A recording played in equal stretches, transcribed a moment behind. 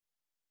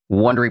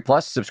Wondery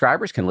Plus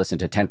subscribers can listen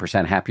to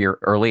 10% Happier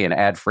early and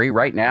ad-free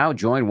right now.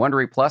 Join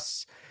Wondery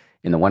Plus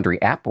in the Wondery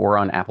app or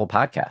on Apple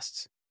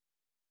Podcasts.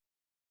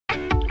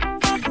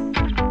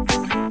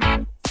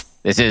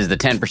 This is the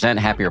 10%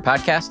 Happier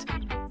podcast.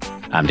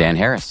 I'm Dan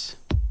Harris.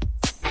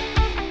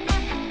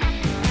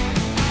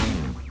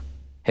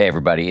 Hey,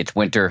 everybody. It's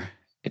winter.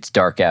 It's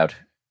dark out,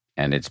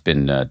 and it's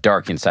been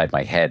dark inside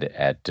my head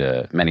at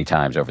many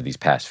times over these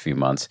past few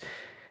months.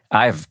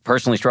 I've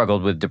personally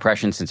struggled with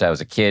depression since I was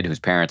a kid whose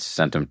parents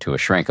sent them to a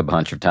shrink a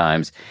bunch of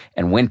times,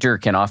 and winter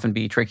can often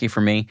be tricky for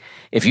me.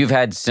 If you've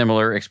had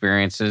similar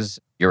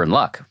experiences, you're in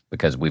luck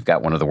because we've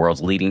got one of the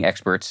world's leading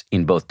experts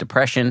in both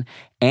depression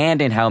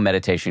and in how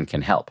meditation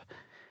can help.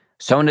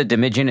 Sona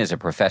Dimijan is a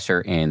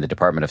professor in the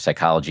Department of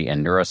Psychology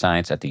and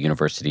Neuroscience at the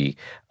University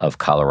of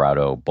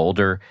Colorado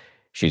Boulder.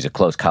 She's a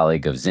close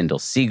colleague of Zindel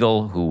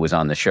Segal, who was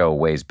on the show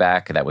ways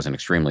back. That was an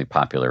extremely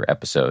popular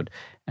episode,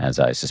 as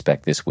I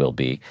suspect this will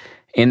be.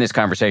 In this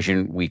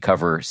conversation, we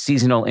cover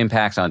seasonal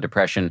impacts on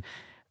depression,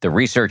 the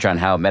research on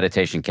how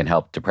meditation can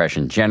help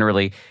depression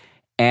generally,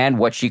 and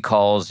what she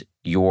calls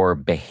your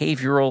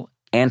behavioral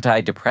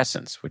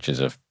antidepressants, which is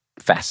a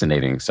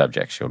fascinating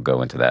subject. She'll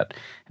go into that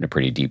in a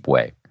pretty deep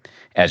way.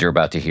 As you're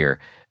about to hear,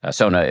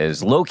 Sona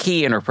is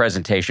low-key in her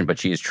presentation, but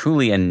she is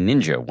truly a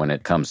ninja when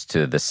it comes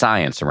to the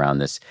science around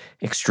this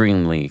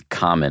extremely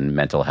common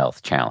mental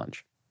health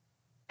challenge.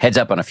 Heads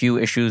up on a few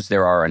issues.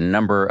 There are a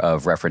number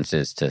of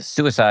references to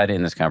suicide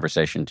in this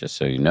conversation, just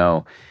so you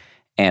know.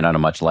 And on a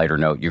much lighter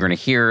note, you're going to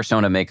hear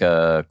Sona make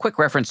a quick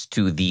reference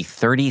to the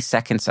 30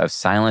 seconds of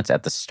silence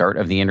at the start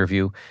of the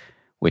interview,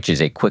 which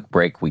is a quick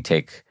break we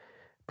take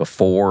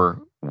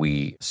before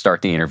we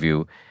start the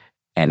interview.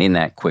 And in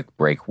that quick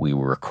break, we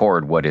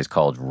record what is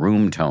called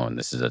room tone.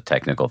 This is a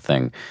technical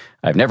thing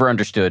I've never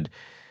understood,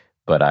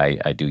 but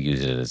I do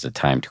use it as a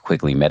time to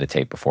quickly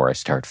meditate before I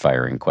start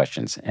firing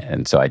questions.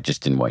 And so I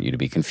just didn't want you to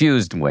be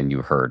confused when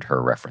you heard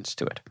her reference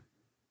to it.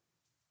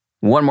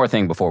 One more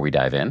thing before we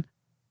dive in.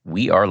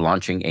 We are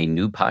launching a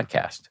new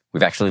podcast.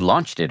 We've actually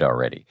launched it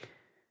already.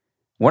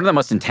 One of the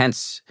most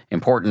intense,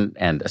 important,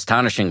 and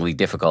astonishingly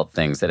difficult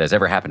things that has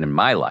ever happened in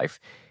my life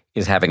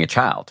is having a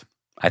child.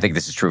 I think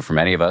this is true for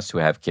many of us who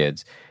have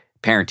kids.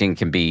 Parenting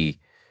can be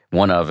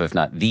one of, if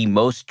not the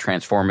most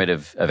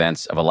transformative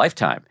events of a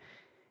lifetime.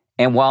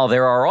 And while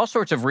there are all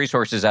sorts of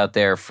resources out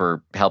there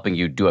for helping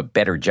you do a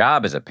better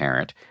job as a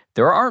parent,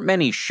 there aren't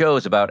many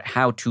shows about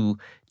how to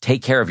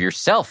take care of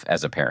yourself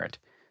as a parent.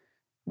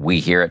 We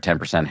here at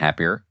 10%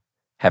 Happier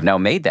have now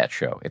made that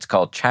show. It's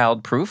called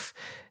Child Proof,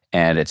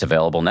 and it's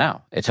available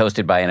now. It's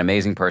hosted by an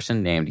amazing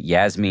person named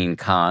Yasmin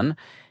Khan,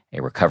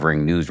 a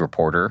recovering news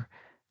reporter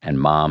and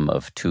mom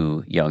of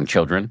 2 young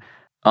children.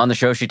 On the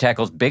show, she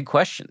tackles big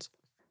questions,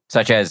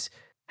 such as,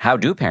 how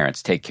do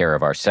parents take care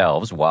of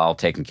ourselves while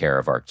taking care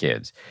of our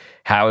kids?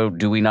 How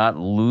do we not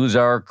lose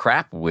our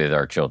crap with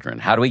our children?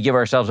 How do we give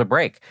ourselves a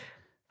break?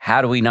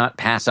 How do we not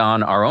pass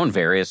on our own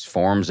various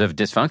forms of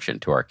dysfunction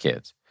to our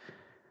kids?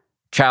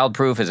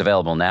 Childproof is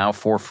available now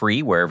for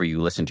free wherever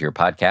you listen to your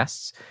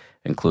podcasts,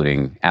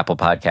 including Apple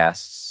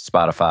Podcasts,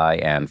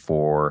 Spotify, and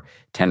for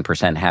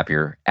 10%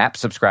 Happier app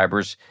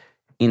subscribers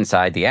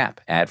inside the app,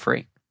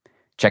 ad-free.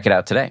 Check it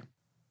out today.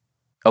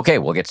 Okay,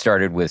 we'll get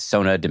started with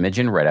Sona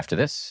Dimijan right after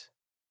this.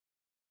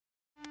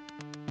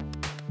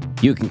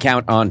 You can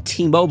count on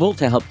T-Mobile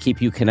to help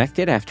keep you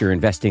connected. After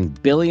investing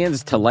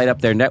billions to light up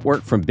their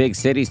network from big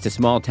cities to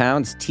small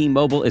towns,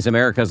 T-Mobile is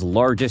America's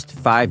largest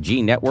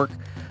 5G network.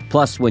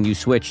 Plus, when you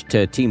switch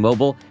to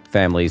T-Mobile,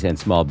 families and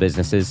small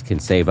businesses can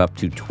save up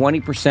to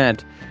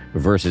 20%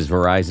 versus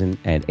Verizon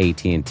and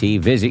AT&T.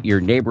 Visit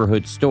your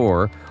neighborhood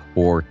store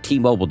or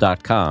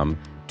T-Mobile.com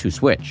to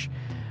switch.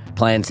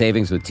 Plan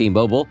savings with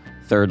T-Mobile.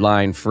 Third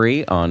line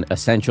free on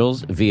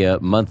essentials via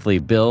monthly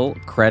bill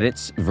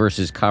credits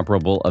versus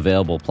comparable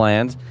available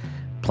plans.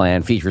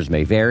 Plan features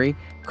may vary.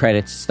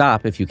 Credits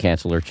stop if you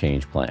cancel or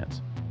change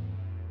plans.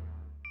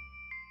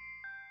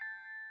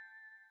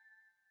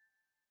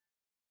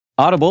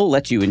 Audible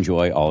lets you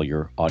enjoy all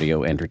your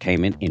audio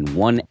entertainment in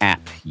one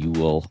app. You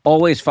will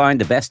always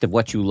find the best of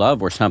what you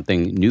love or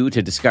something new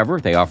to discover.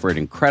 They offer an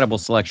incredible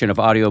selection of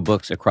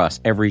audiobooks across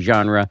every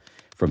genre,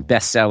 from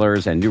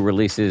bestsellers and new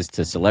releases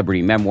to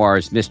celebrity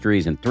memoirs,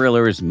 mysteries and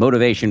thrillers,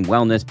 motivation,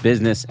 wellness,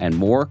 business, and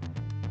more.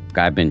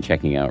 I've been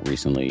checking out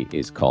recently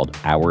is called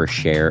Our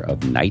Share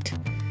of Night.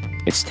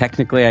 It's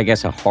technically, I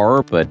guess, a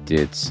horror, but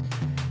it's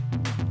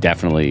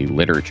definitely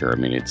literature. I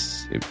mean,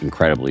 it's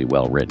incredibly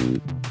well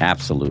written,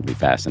 absolutely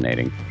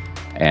fascinating,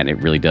 and it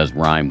really does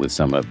rhyme with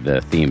some of the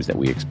themes that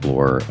we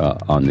explore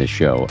on this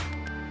show.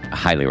 I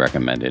highly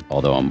recommend it,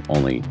 although I'm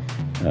only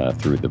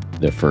through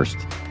the first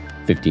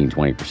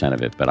 15-20%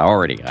 of it, but I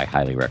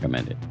highly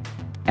recommend it.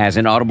 As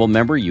an Audible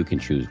member, you can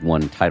choose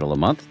one title a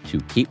month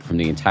to keep from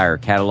the entire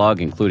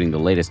catalog, including the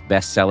latest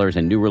bestsellers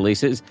and new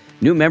releases.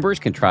 New members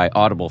can try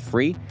Audible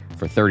free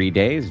for 30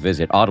 days.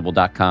 Visit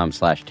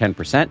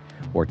audible.com/10%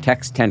 or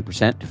text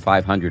 10% to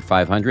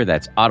 500-500.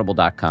 That's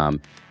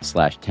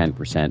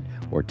audible.com/10%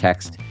 or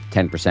text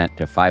 10%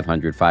 to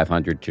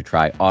 500-500 to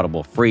try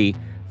Audible free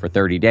for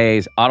 30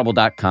 days.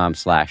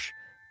 Audible.com/10%.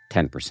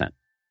 10%.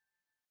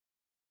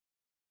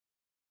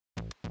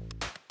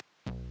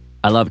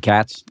 I love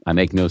cats. I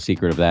make no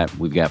secret of that.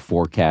 We've got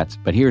 4 cats.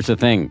 But here's the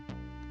thing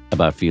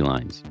about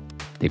felines.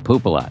 They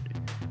poop a lot.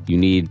 You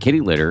need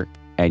kitty litter,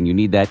 and you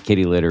need that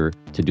kitty litter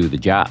to do the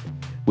job,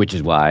 which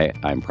is why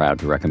I'm proud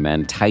to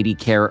recommend Tidy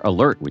Care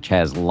Alert, which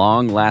has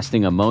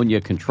long-lasting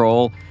ammonia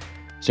control,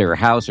 so your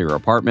house or your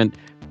apartment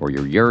or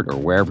your yurt or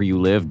wherever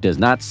you live does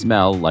not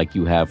smell like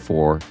you have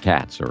 4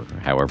 cats or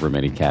however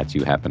many cats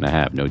you happen to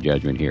have. No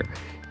judgment here.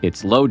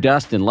 It's low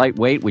dust and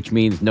lightweight, which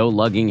means no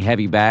lugging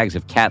heavy bags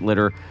of cat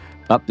litter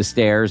up the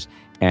stairs,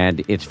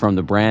 and it's from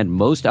the brand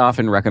most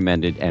often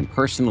recommended and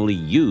personally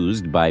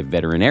used by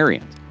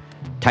veterinarians.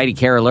 Tidy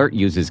Care Alert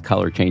uses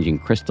color-changing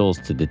crystals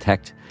to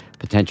detect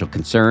potential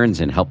concerns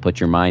and help put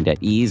your mind at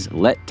ease.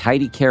 Let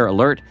Tidy Care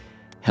Alert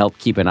help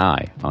keep an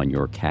eye on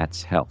your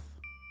cat's health.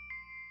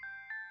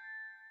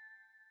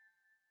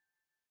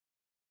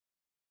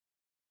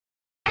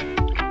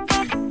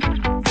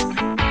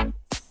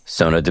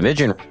 Sona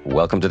Demijan,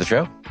 welcome to the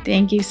show.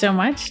 Thank you so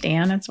much,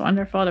 Dan. It's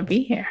wonderful to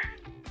be here.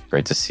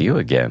 Great to see you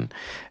again.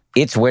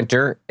 It's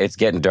winter. It's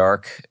getting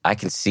dark. I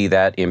can see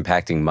that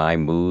impacting my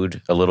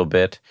mood a little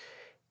bit.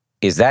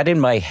 Is that in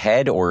my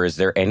head, or is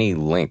there any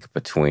link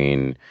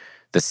between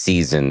the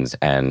seasons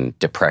and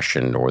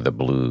depression or the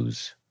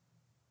blues?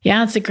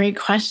 Yeah, it's a great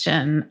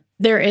question.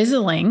 There is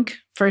a link.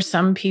 For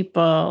some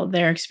people,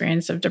 their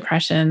experience of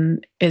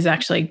depression is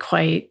actually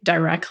quite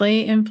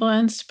directly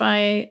influenced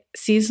by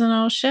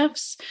seasonal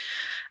shifts.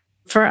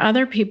 For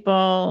other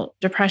people,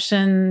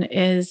 depression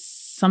is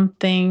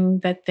something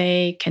that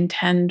they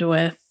contend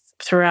with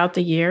throughout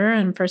the year.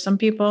 And for some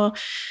people,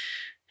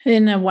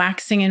 in a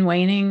waxing and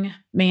waning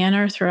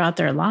manner throughout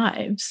their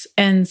lives.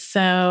 And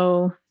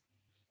so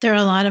there are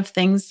a lot of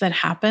things that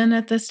happen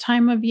at this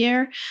time of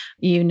year.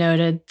 You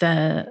noted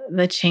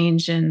the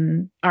change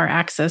in our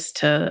access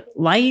to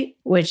light,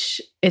 which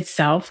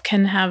itself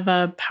can have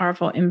a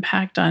powerful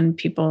impact on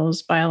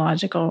people's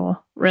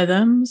biological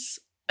rhythms.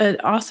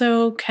 It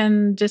also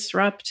can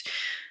disrupt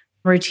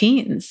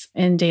routines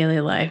in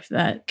daily life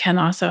that can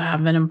also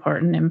have an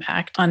important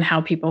impact on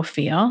how people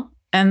feel.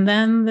 And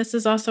then this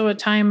is also a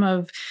time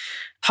of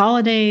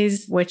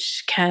holidays,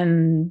 which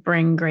can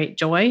bring great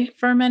joy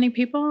for many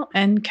people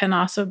and can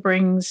also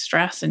bring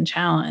stress and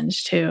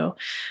challenge too.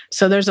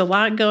 So there's a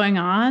lot going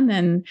on.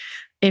 And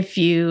if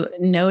you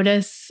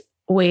notice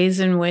ways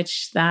in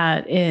which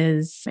that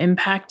is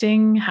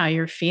impacting how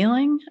you're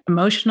feeling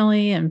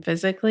emotionally and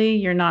physically,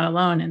 you're not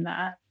alone in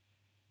that.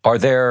 Are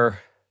there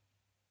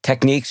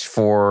techniques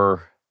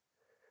for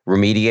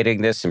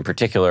remediating this? In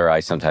particular, I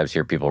sometimes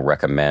hear people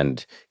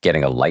recommend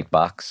getting a light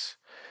box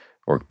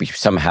or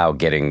somehow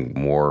getting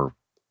more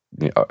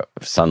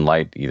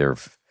sunlight, either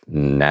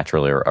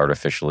naturally or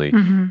artificially.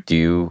 Mm-hmm. Do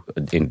you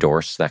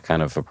endorse that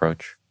kind of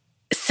approach?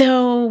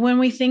 So when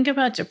we think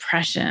about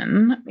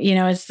depression,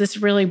 it's this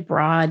really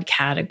broad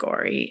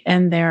category,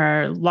 and there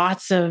are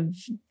lots of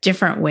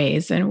different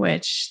ways in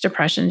which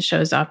depression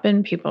shows up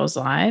in people's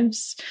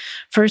lives.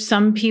 For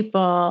some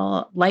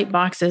people, light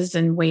boxes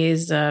and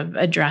ways of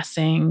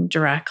addressing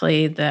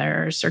directly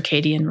their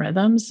circadian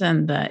rhythms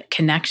and the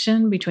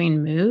connection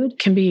between mood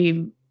can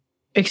be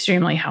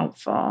extremely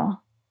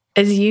helpful.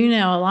 As you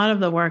know, a lot of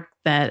the work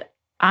that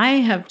I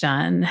have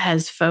done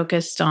has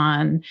focused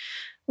on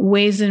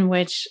ways in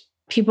which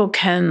people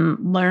can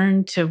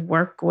learn to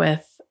work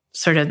with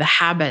sort of the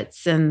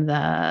habits and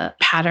the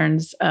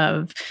patterns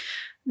of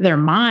their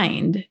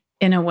mind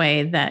in a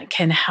way that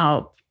can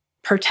help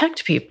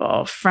protect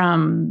people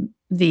from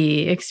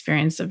the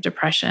experience of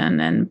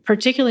depression. And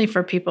particularly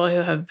for people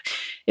who have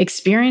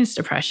experienced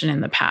depression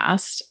in the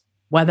past,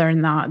 whether or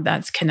not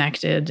that's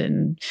connected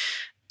in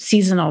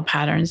seasonal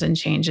patterns and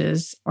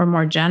changes, or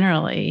more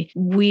generally,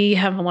 we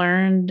have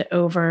learned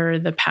over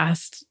the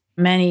past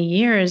many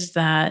years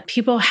that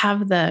people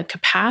have the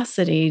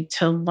capacity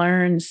to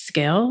learn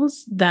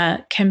skills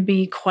that can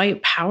be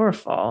quite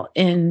powerful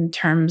in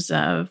terms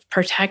of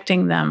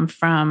protecting them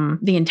from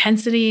the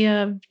intensity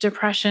of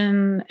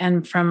depression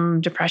and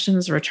from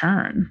depression's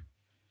return.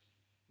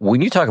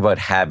 When you talk about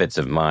habits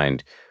of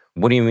mind,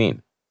 what do you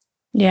mean?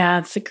 Yeah,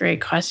 it's a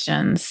great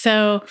question.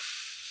 So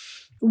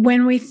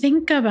when we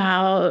think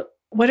about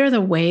what are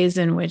the ways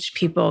in which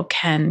people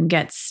can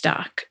get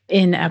stuck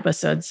in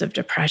episodes of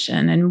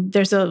depression? And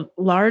there's a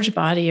large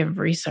body of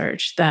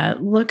research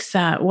that looks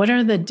at what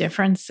are the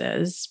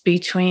differences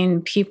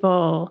between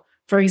people,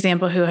 for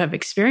example, who have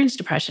experienced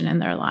depression in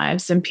their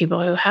lives and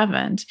people who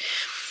haven't.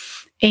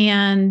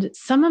 And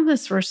some of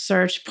this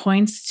research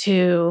points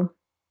to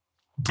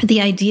the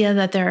idea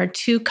that there are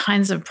 2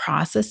 kinds of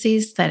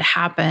processes that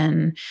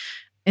happen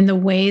in the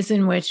ways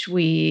in which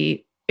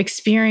we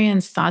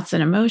experience thoughts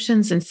and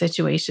emotions and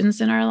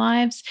situations in our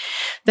lives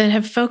that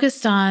have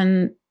focused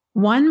on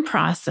one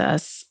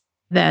process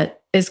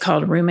that is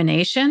called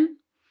rumination,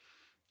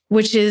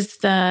 which is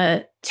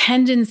the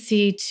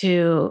tendency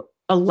to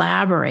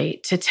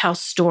elaborate, to tell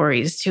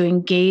stories, to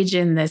engage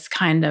in this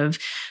kind of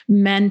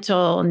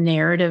mental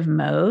narrative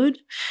mode.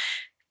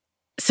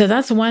 So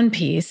that's one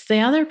piece. The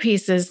other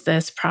piece is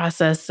this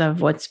process of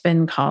what's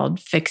been called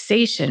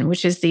fixation,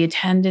 which is the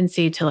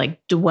tendency to like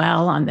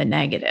dwell on the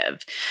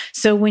negative.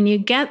 So when you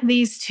get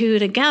these two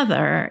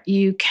together,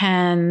 you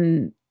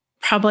can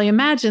probably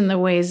imagine the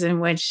ways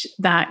in which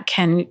that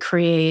can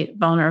create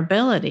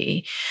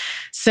vulnerability,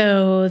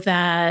 so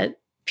that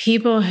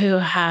people who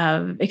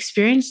have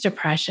experienced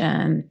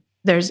depression,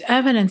 there's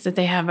evidence that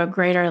they have a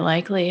greater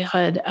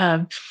likelihood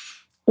of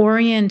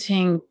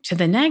orienting to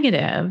the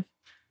negative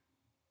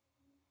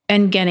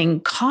and getting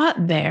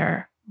caught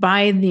there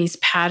by these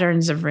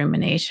patterns of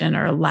rumination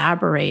or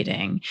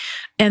elaborating,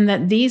 and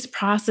that these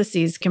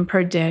processes can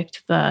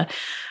predict the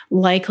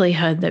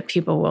likelihood that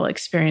people will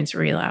experience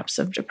relapse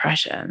of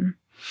depression.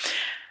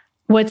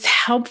 What's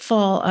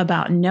helpful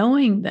about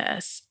knowing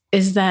this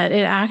is that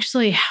it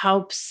actually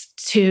helps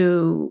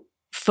to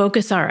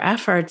focus our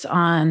efforts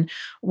on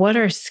what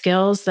are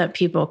skills that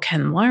people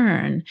can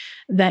learn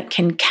that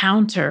can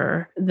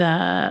counter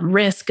the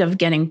risk of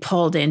getting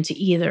pulled into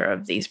either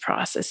of these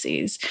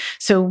processes.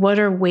 So what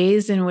are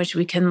ways in which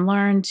we can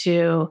learn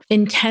to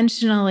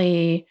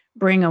intentionally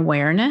bring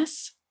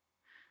awareness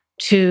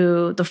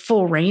to the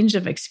full range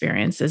of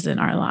experiences in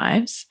our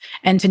lives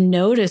and to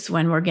notice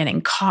when we're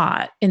getting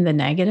caught in the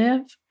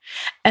negative?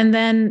 And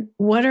then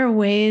what are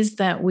ways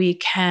that we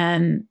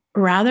can,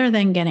 rather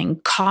than getting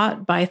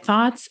caught by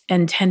thoughts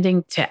and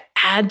tending to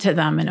add to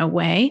them in a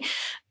way,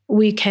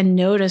 we can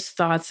notice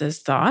thoughts as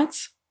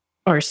thoughts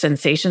or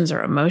sensations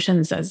or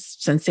emotions as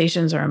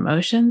sensations or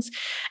emotions,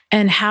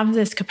 and have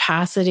this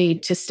capacity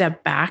to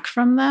step back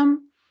from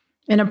them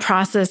in a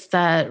process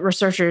that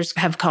researchers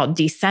have called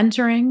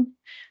decentering,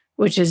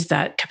 which is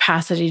that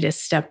capacity to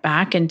step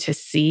back and to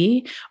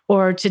see,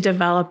 or to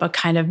develop a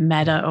kind of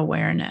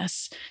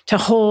meta-awareness, to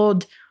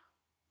hold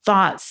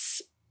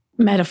thoughts.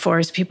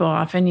 Metaphors people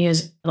often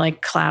use,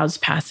 like clouds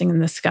passing in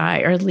the sky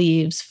or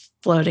leaves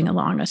floating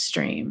along a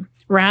stream,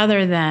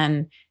 rather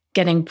than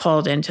getting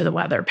pulled into the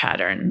weather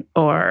pattern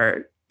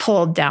or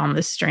pulled down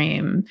the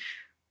stream,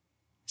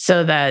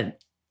 so that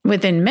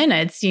within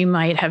minutes you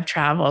might have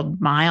traveled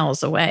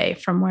miles away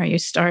from where you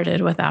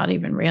started without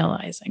even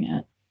realizing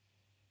it.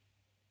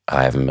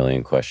 I have a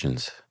million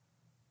questions.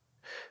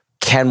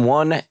 Can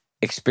one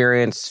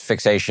experience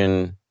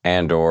fixation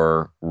and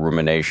or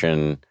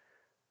rumination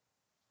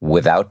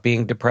without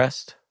being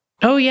depressed?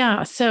 Oh,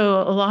 yeah.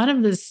 So a lot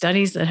of the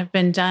studies that have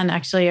been done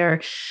actually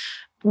are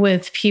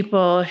with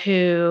people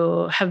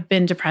who have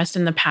been depressed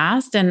in the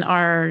past and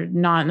are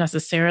not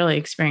necessarily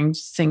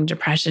experiencing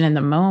depression in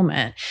the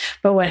moment.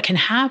 But what can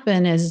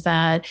happen is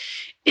that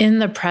in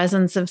the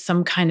presence of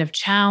some kind of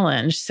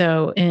challenge,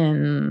 so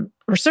in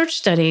research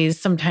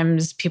studies,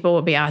 sometimes people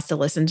will be asked to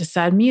listen to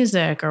sad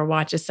music or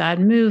watch a sad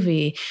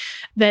movie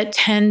that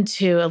tend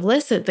to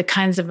elicit the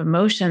kinds of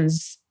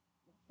emotions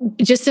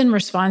just in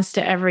response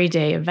to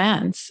everyday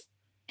events.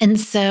 And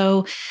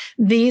so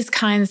these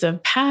kinds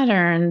of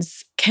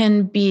patterns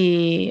can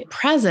be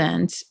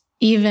present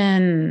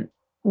even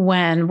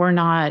when we're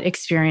not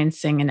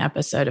experiencing an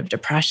episode of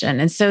depression.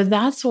 And so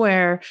that's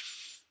where,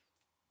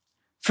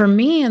 for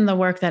me, in the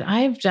work that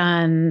I've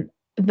done,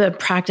 the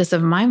practice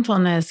of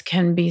mindfulness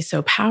can be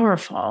so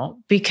powerful,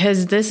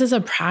 because this is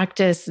a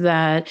practice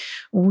that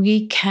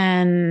we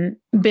can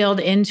build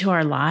into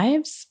our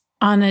lives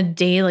on a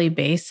daily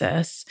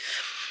basis.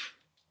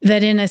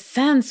 That in a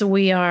sense,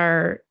 we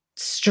are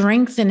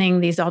strengthening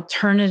these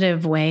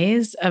alternative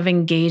ways of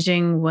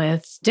engaging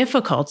with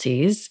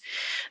difficulties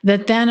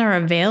that then are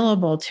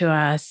available to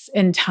us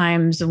in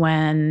times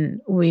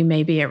when we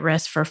may be at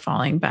risk for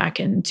falling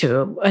back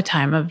into a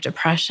time of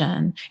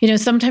depression. You know,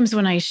 sometimes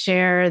when I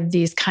share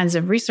these kinds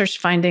of research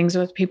findings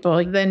with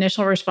people, the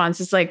initial response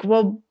is like,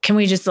 well, can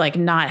we just like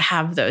not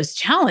have those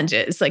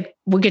challenges? Like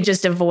we could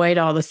just avoid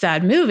all the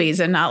sad movies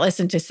and not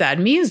listen to sad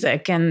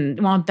music, and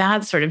won't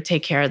that sort of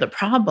take care of the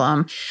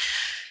problem?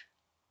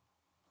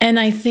 And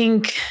I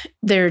think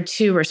there are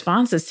two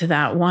responses to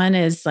that. One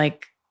is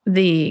like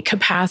the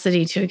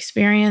capacity to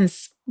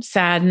experience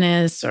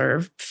sadness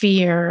or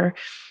fear,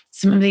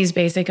 some of these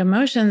basic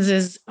emotions,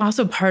 is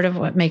also part of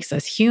what makes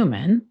us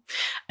human.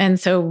 And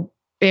so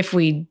if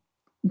we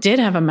did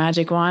have a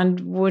magic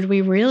wand, would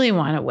we really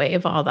want to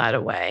wave all that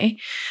away?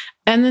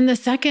 And then the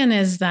second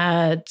is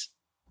that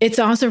it's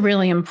also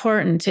really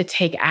important to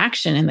take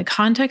action in the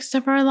context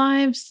of our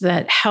lives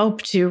that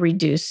help to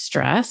reduce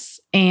stress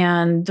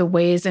and the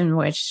ways in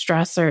which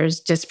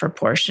stressors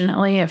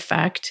disproportionately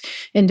affect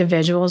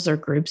individuals or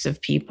groups of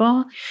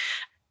people.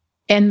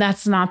 And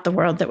that's not the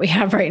world that we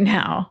have right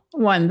now,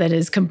 one that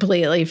is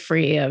completely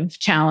free of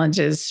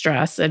challenges,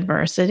 stress,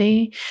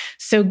 adversity.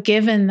 So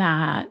given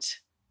that,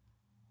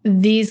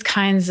 these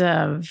kinds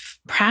of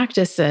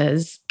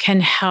practices can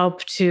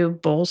help to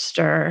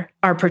bolster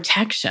our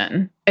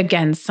protection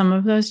against some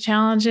of those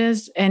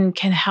challenges and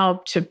can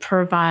help to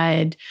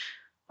provide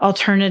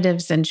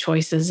alternatives and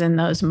choices in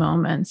those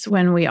moments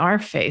when we are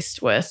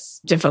faced with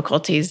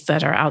difficulties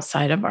that are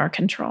outside of our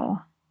control.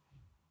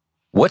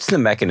 What's the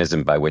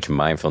mechanism by which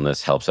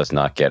mindfulness helps us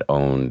not get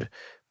owned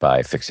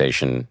by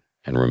fixation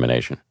and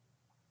rumination?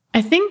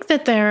 I think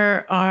that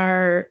there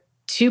are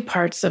two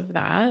parts of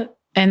that,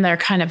 and they're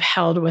kind of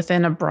held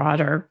within a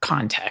broader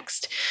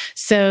context.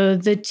 So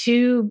the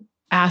two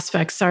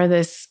aspects are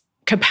this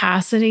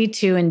capacity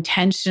to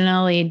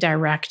intentionally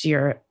direct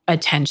your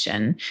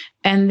attention.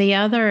 And the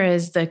other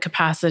is the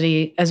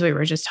capacity, as we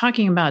were just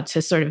talking about,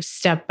 to sort of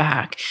step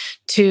back,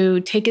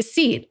 to take a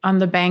seat on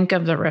the bank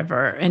of the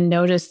river and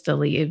notice the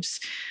leaves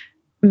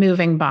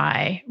moving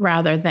by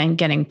rather than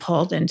getting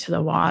pulled into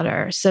the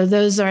water. So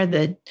those are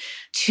the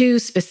two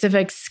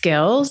specific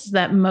skills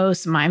that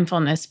most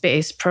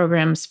mindfulness-based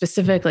programs,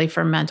 specifically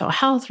for mental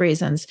health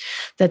reasons,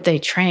 that they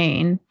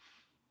train.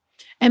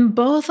 And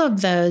both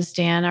of those,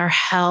 Dan, are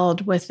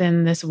held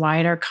within this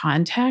wider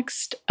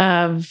context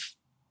of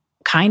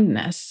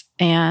kindness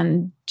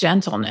and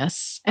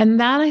gentleness. And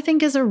that, I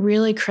think, is a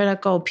really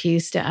critical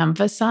piece to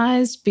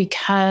emphasize,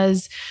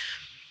 because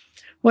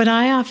what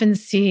I often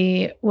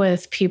see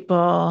with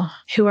people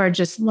who are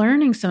just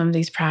learning some of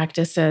these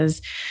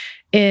practices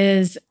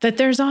is that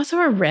there's also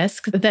a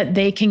risk that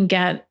they can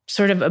get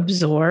sort of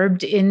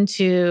absorbed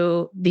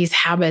into these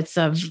habits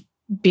of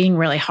being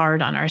really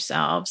hard on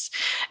ourselves.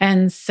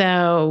 And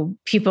so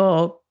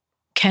people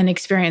can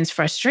experience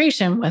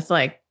frustration with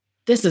like,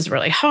 this is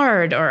really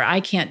hard, or I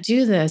can't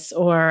do this,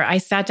 or I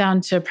sat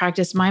down to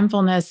practice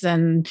mindfulness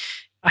and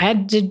I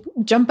had to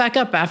jump back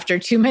up after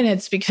 2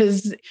 minutes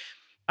because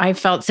I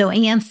felt so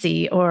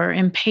antsy or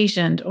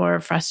impatient or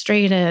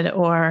frustrated,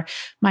 or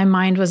my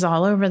mind was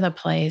all over the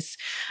place,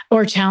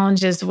 or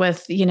challenges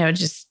with,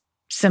 just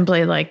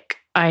simply like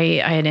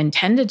I had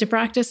intended to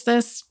practice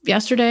this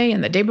yesterday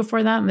and the day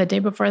before that and the day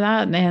before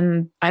that.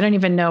 And I don't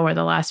even know where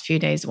the last few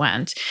days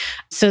went.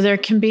 So there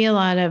can be a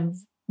lot of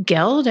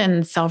guilt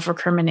and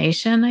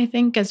self-recrimination, I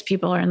think, as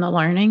people are in the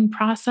learning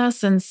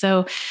process. And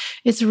so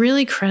it's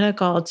really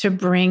critical to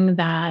bring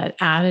that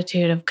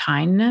attitude of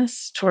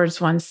kindness towards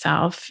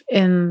oneself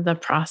in the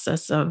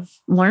process of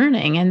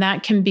learning. And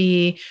that can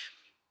be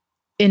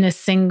in a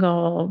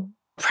single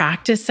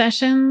practice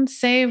session,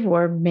 say,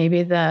 where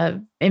maybe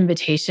the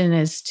invitation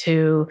is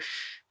to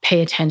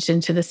pay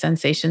attention to the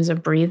sensations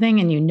of breathing,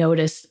 and you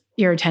notice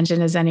your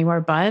attention is anywhere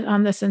but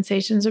on the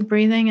sensations of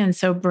breathing. And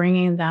so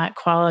bringing that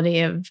quality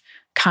of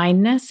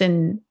kindness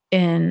and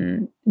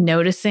in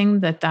noticing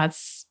that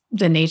that's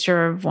the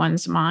nature of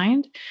one's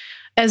mind,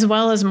 as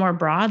well as more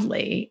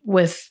broadly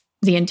with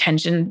the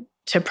intention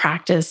to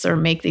practice or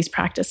make these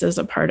practices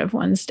a part of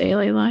one's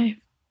daily life.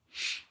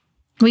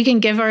 We can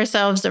give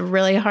ourselves a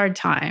really hard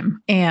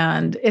time,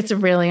 and it's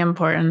really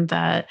important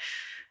that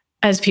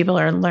as people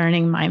are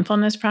learning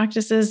mindfulness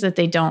practices, that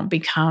they don't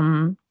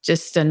become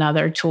just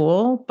another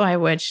tool by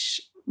which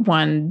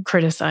one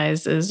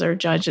criticizes or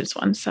judges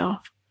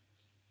oneself.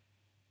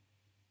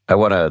 I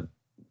want to,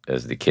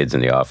 as the kids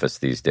in the office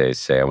these days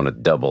say, I want to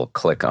double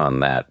click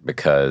on that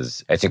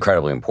because it's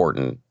incredibly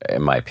important,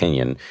 in my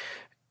opinion.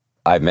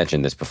 I've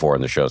mentioned this before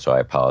in the show, so I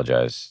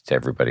apologize to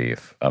everybody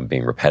if I'm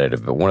being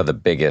repetitive, but one of the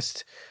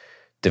biggest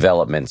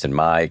developments in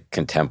my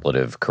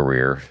contemplative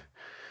career,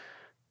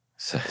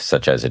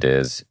 such as it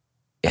is,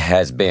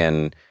 has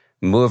been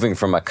moving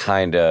from a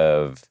kind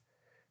of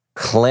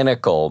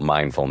clinical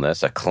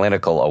mindfulness, a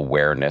clinical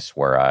awareness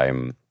where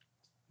I'm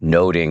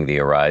noting the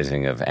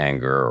arising of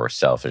anger or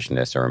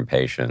selfishness or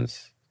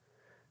impatience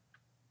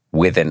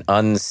with an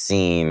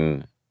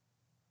unseen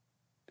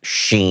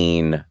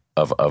sheen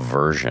of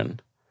aversion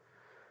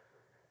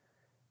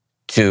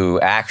to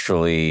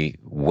actually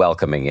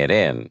welcoming it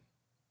in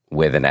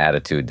with an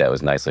attitude that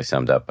was nicely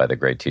summed up by the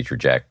great teacher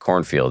Jack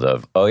Kornfield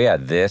of, oh yeah,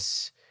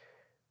 this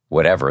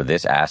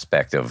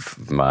aspect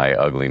of my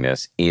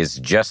ugliness is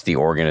just the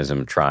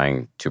organism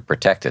trying to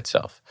protect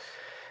itself.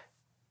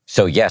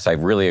 So yes, I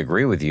really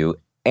agree with you.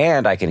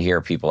 And I can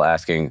hear people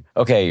asking,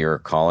 okay, you're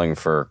calling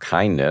for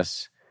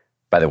kindness.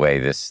 By the way,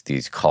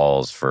 these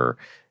calls for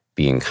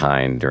being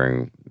kind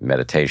during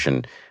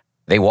meditation,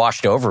 they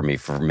washed over me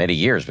for many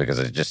years because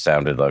it just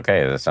sounded like,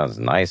 okay, that sounds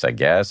nice, I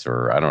guess,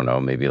 or I don't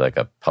know, maybe like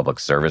a public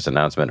service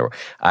announcement, or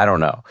I don't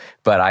know.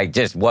 But I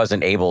just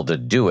wasn't able to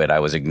do it. I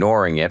was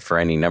ignoring it for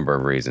any number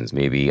of reasons,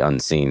 maybe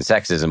unseen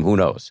sexism, who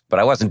knows. But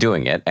I wasn't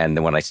doing it. And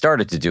then when I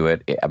started to do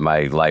it,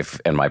 my life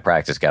and my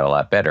practice got a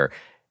lot better.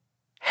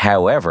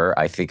 However,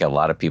 I think a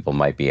lot of people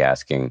might be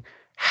asking,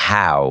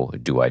 how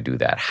do I do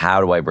that?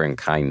 How do I bring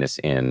kindness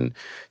in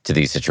to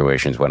these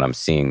situations when I'm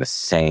seeing the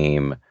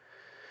same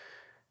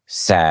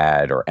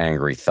sad or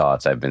angry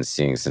thoughts I've been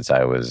seeing since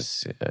I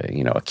was,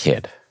 a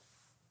kid?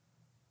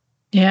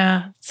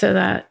 Yeah. So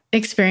that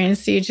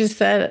experience you just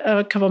said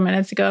a couple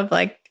minutes ago of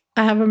like,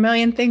 I have a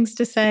million things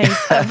to say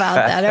about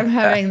that. I'm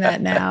having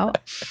that now.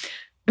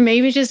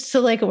 Maybe just to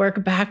like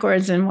work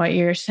backwards in what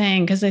you're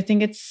saying, because I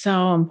think it's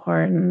so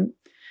important.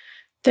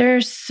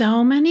 There's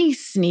so many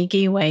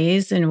sneaky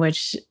ways in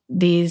which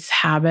these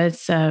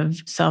habits of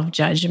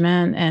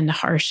self-judgment and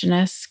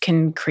harshness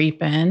can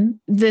creep in.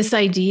 This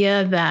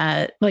idea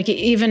that, like,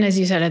 even as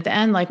you said at the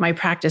end, like my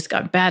practice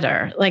got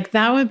better, like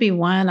that would be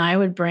one I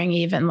would bring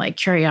even like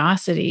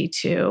curiosity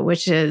to,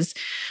 which is,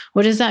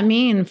 What does that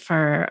mean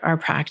for our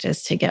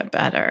practice to get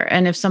better?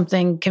 And if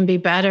something can be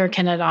better,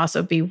 can it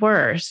also be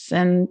worse?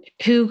 And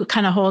who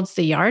kind of holds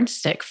the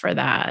yardstick for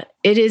that?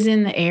 It is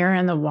in the air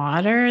and the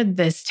water,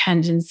 this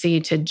tendency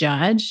to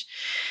judge.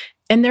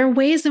 And there are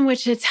ways in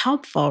which it's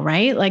helpful,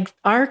 right? Like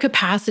our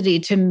capacity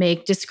to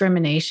make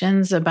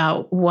discriminations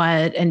about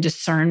what and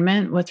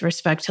discernment with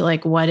respect to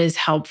like what is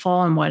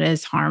helpful and what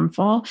is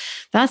harmful.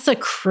 That's a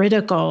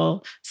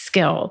critical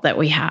skill that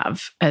we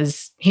have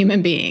as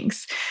human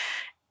beings.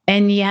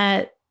 And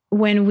yet,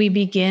 when we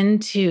begin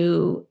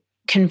to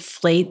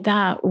conflate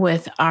that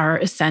with our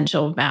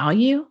essential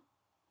value,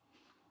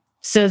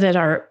 so that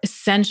our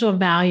essential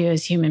value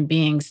as human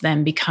beings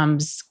then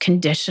becomes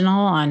conditional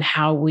on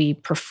how we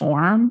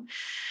perform,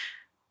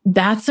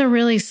 that's a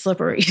really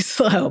slippery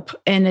slope.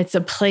 And it's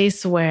a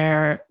place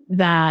where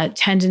that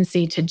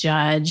tendency to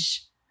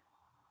judge,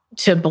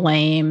 to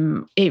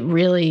blame, it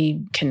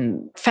really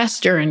can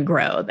fester and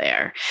grow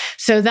there.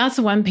 So that's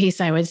one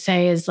piece I would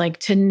say is like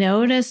to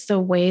notice the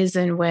ways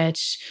in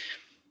which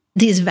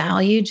these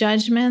value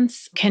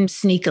judgments can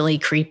sneakily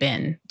creep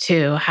in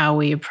to how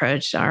we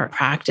approach our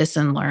practice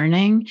and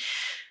learning.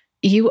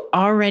 You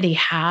already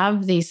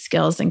have these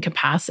skills and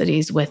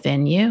capacities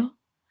within you.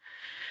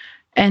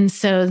 And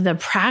so the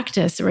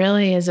practice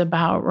really is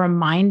about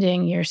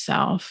reminding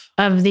yourself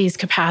of these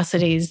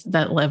capacities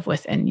that live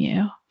within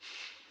you.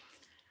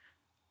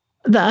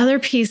 The other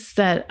piece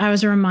that I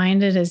was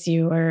reminded as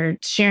you were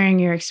sharing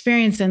your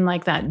experience in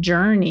like that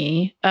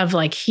journey of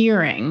like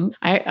hearing,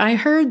 I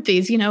heard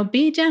these,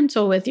 be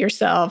gentle with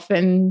yourself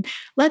and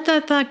let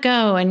that thought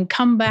go and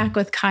come back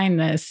with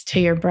kindness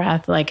to your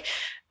breath. Like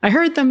I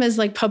heard them as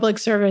like public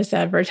service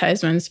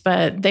advertisements,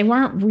 but they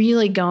weren't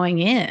really going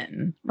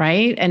in,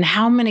 right? And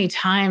how many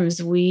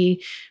times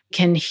we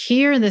can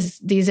hear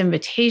these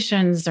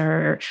invitations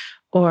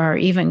or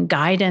even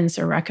guidance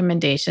or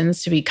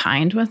recommendations to be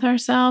kind with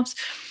ourselves.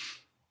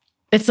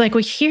 It's like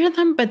we hear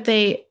them, but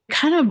they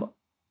kind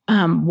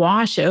of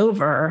wash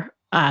over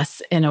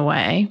us in a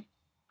way.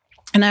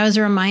 And I was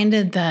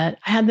reminded that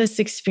I had this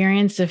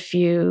experience a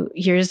few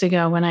years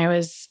ago when I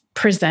was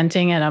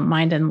presenting at a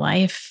Mind and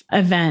Life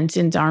event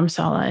in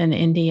Dharamsala in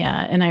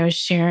India. And I was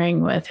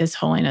sharing with His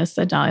Holiness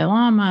the Dalai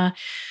Lama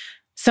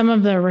some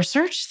of the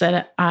research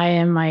that I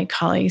and my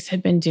colleagues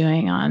had been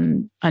doing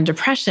on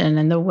depression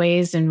and the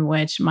ways in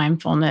which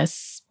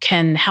mindfulness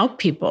can help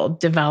people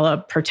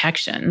develop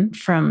protection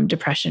from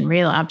depression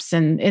relapse.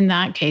 And in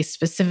that case,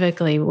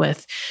 specifically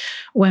with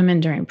women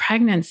during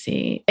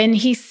pregnancy. And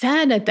he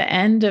said at the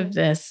end of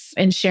this,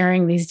 in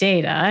sharing these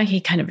data, he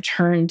kind of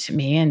turned to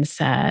me and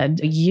said,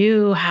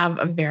 you have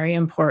a very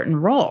important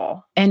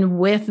role. And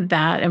with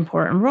that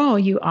important role,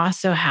 you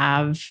also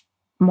have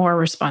more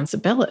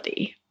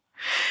responsibility.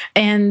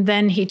 And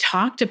then he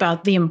talked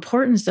about the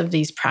importance of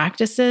these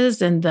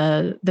practices and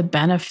the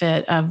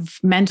benefit of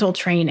mental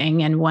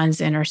training and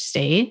one's inner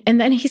state. And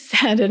then he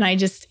said, and I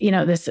just,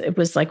 it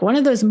was like one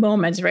of those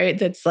moments, right?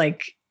 That's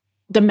like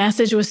the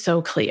message was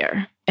so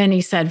clear. And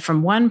he said,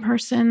 from one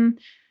person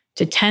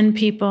to 10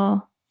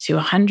 people to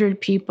 100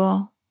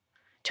 people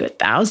to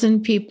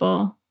 1,000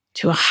 people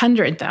to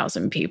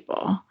 100,000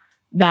 people,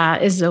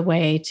 that is the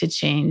way to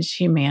change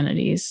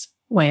humanity's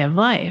way of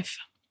life.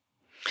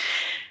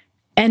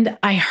 And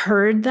I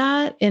heard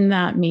that in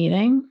that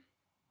meeting,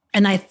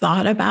 and I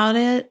thought about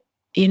it,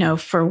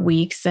 for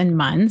weeks and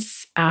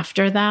months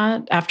after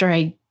that, after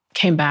I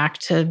came back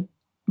to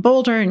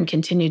Boulder and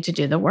continued to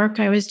do the work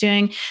I was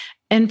doing.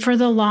 And for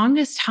the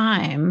longest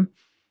time,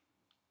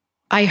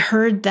 I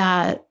heard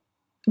that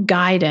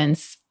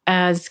guidance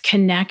as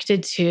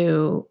connected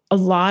to a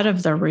lot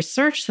of the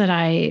research that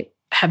I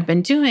have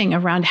been doing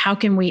around how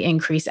can we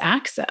increase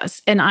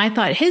access. And I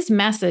thought his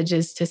message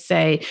is to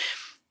say,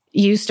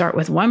 you start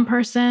with one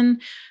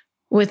person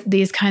with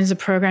these kinds of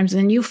programs,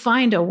 and you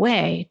find a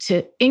way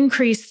to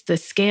increase the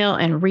scale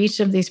and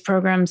reach of these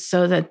programs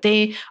so that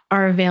they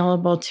are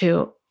available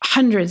to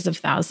hundreds of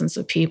thousands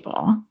of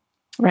people,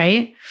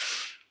 right?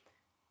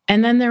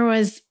 And then there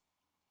was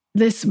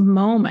this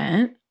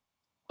moment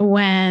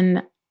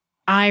when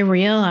I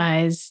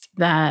realized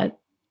that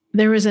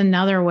there was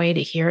another way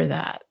to hear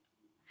that.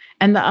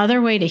 And the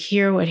other way to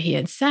hear what he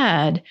had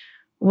said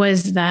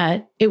was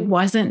that it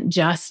wasn't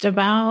just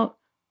about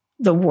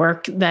the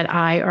work that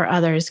I or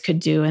others could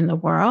do in the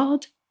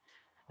world,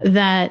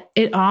 that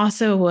it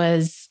also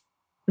was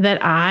that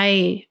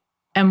I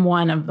am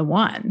one of the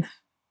one.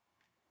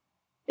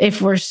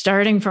 If we're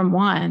starting from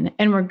one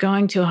and we're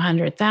going to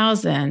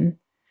 100,000,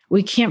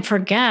 we can't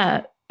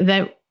forget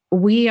that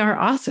we are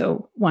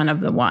also one of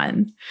the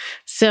one.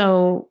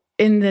 So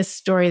in this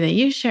story that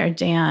you shared,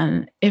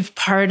 Dan, if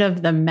part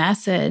of the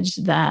message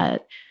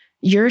that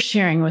you're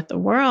sharing with the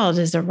world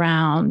is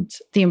around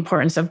the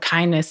importance of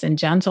kindness and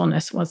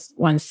gentleness with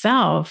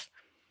oneself,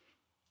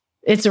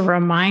 it's a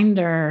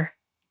reminder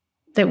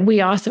that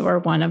we also are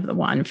one of the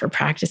one for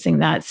practicing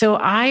that. So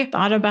I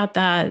thought about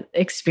that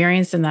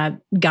experience and that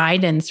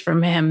guidance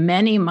from him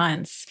many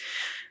months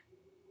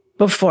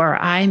before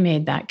I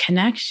made that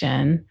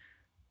connection.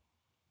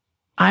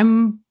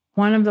 I'm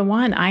one of the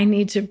one. I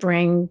need to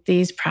bring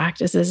these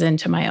practices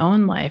into my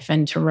own life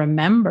and to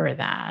remember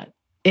that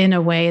in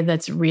a way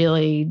that's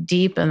really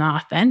deep and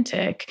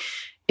authentic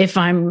if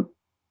I'm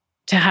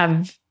to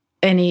have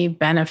any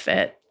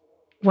benefit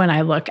when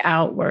I look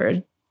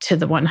outward to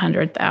the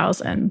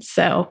 100,000.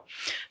 So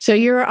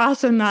you're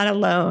also not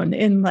alone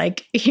in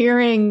like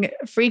hearing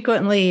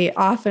frequently,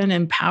 often,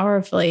 and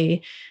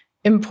powerfully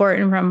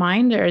important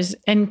reminders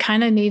and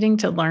kind of needing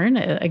to learn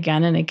it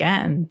again and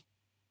again.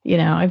 You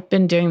know, I've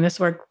been doing this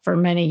work for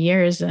many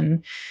years,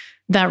 and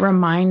that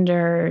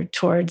reminder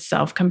towards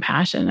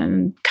self-compassion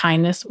and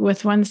kindness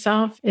with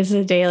oneself is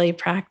a daily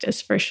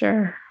practice for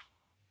sure.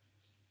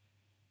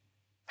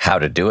 How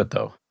to do it,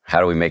 though? How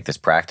do we make this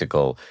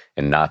practical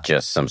and not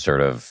just some sort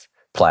of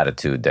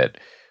platitude that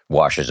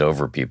washes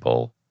over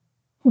people?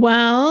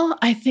 Well,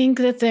 I think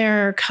that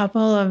there are a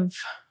couple of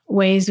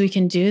ways we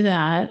can do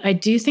that. I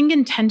do think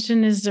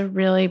intention is a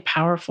really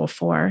powerful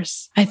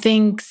force. I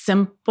think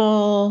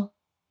simple,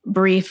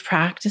 brief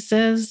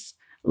practices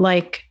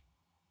like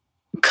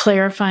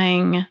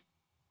clarifying,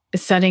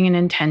 setting an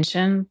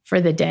intention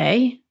for the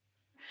day.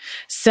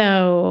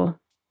 So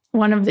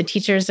one of the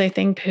teachers, I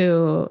think,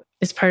 who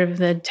is part of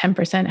the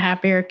 10%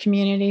 Happier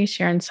community,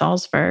 Sharon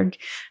Salzberg,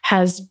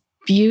 has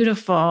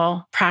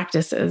beautiful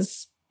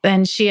practices.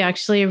 And she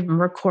actually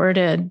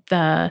recorded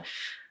the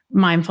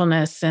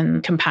mindfulness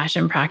and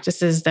compassion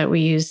practices that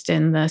we used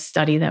in the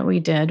study that we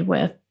did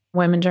with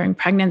women during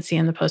pregnancy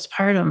and the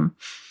postpartum.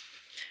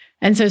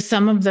 And so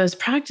some of those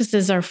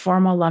practices are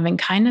formal loving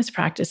kindness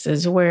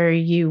practices where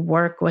you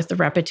work with the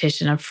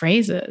repetition of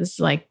phrases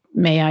like,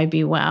 may I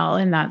be well.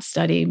 In that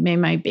study, may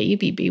my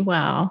baby be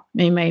well.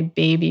 May my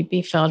baby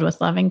be filled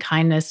with loving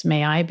kindness.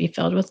 May I be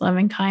filled with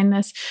loving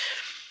kindness.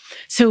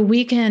 So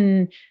we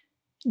can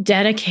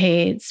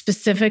dedicate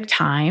specific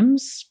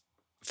times,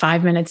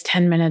 5 minutes,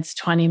 10 minutes,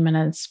 20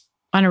 minutes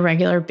on a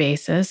regular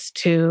basis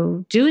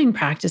to doing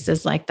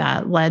practices like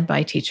that, led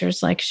by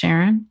teachers like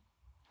Sharon.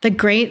 The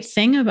great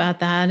thing about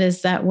that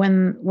is that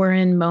when we're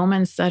in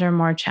moments that are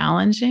more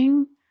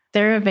challenging,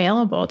 they're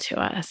available to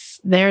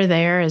us. They're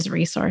there as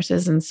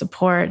resources and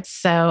support.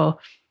 So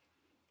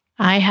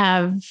I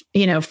have,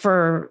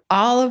 for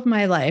all of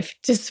my life,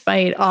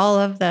 despite all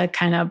of the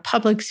kind of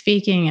public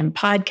speaking and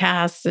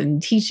podcasts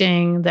and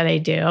teaching that I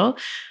do,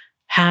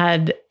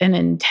 had an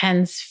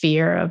intense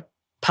fear of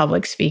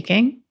public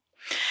speaking.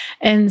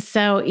 And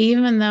so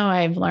even though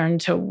I've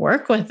learned to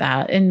work with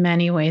that in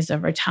many ways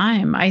over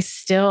time, I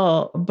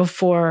still,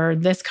 before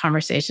this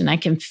conversation, I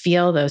can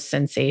feel those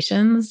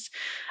sensations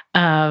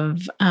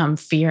of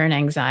fear and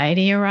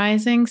anxiety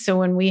arising. So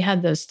when we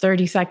had those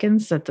 30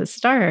 seconds at the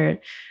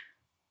start,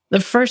 the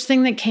first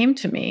thing that came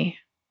to me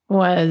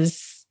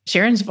was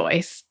Sharon's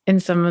voice in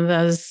some of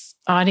those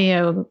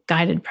audio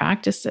guided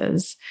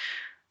practices.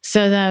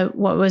 So that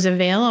what was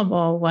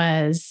available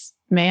was,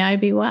 may I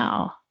be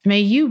well.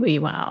 May you be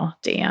well,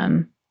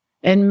 Dan,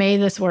 and may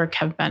this work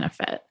have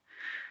benefit.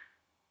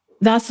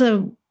 That's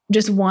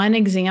just one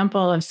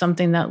example of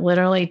something that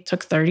literally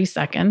took 30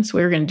 seconds.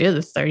 We were going to do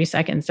this 30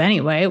 seconds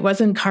anyway. It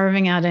wasn't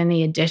carving out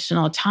any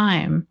additional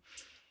time,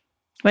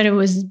 but it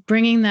was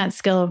bringing that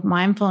skill of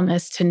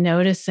mindfulness to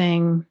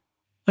noticing,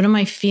 what am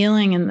I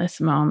feeling in this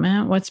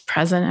moment? What's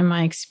present in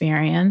my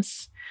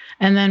experience?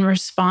 And then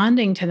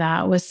responding to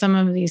that with some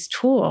of these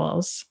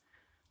tools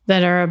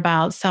that are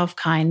about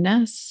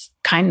self-kindness,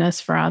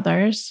 kindness for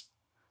others,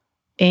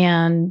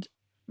 and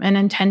an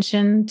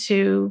intention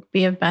to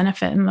be of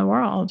benefit in the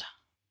world.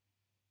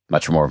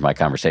 Much more of my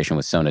conversation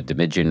with Sona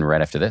Demidzian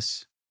right after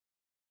this.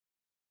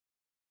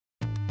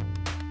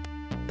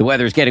 The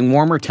weather is getting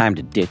warmer. Time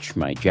to ditch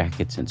my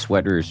jackets and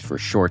sweaters for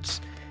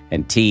shorts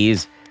and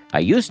tees. I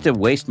used to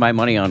waste my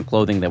money on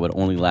clothing that would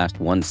only last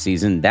one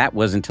season. That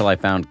was until I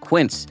found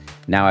Quince.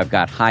 Now I've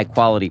got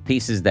high-quality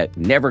pieces that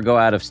never go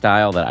out of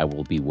style that I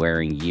will be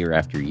wearing year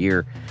after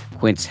year.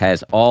 Quince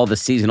has all the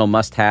seasonal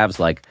must-haves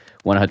like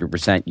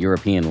 100%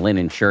 European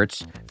linen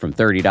shirts from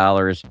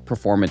 $30,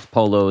 performance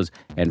polos,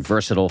 and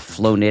versatile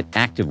flow-knit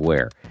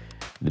activewear.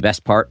 The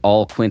best part,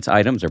 all Quince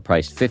items are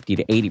priced 50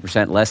 to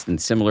 80% less than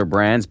similar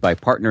brands. By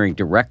partnering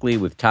directly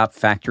with top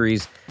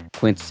factories,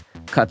 Quince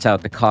cuts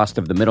out the cost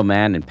of the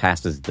middleman and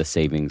passes the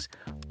savings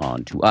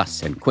on to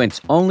us. And Quince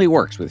only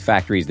works with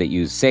factories that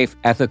use safe,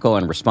 ethical,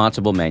 and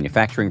responsible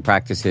manufacturing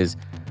practices,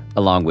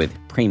 along with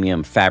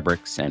premium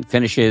fabrics and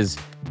finishes.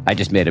 I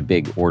just made a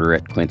big order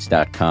at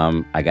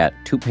quince.com. I got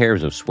 2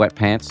 pairs of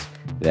sweatpants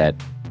that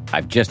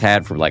I've just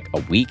had for like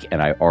a week,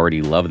 and I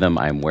already love them.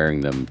 I'm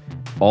wearing them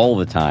all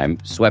the time.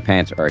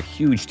 Sweatpants are a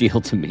huge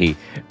deal to me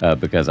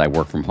because I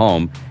work from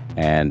home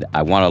and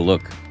I want to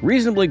look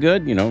reasonably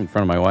good, in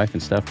front of my wife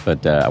and stuff,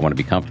 but I want to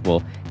be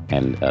comfortable.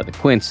 And the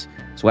Quince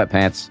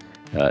sweatpants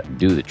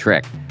do the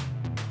trick.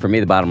 For me,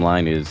 the bottom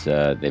line is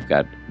they've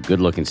got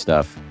good-looking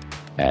stuff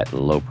at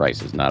low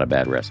prices. Not a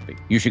bad recipe.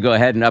 You should go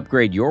ahead and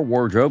upgrade your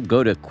wardrobe.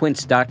 Go to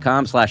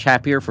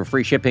quince.com/happier for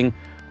free shipping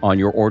on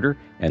your order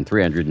and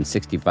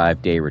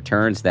 365-day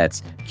returns.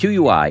 That's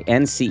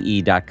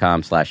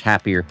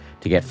QUINCE.com/happier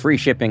to get free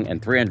shipping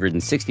and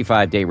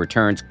 365-day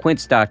returns.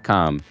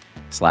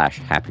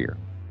 Quince.com/happier.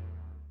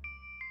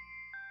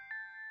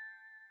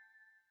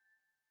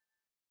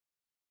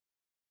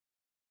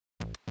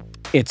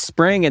 It's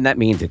spring, and that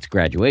means it's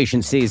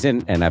graduation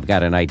season, and I've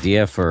got an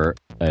idea for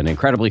an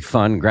incredibly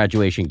fun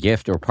graduation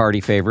gift or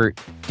party favor.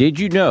 Did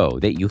you know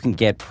that you can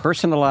get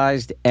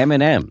personalized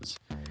M&Ms?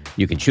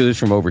 You can choose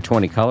from over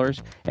 20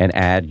 colors and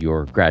add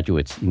your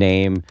graduate's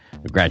name,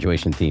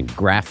 graduation-themed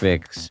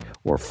graphics,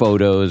 or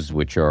photos,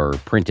 which are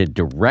printed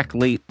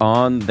directly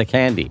on the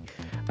candy.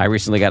 I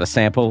recently got a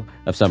sample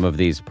of some of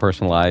these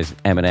personalized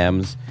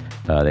M&Ms.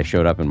 They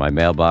showed up in my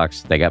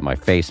mailbox. They got my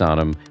face on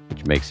them,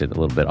 which makes it a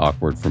little bit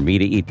awkward for me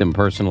to eat them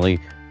personally.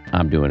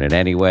 I'm doing it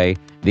anyway.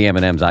 The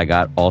M&Ms I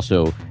got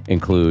also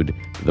include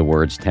the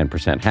words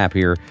 10%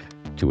 happier,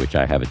 to which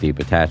I have a deep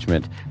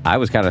attachment. I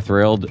was kind of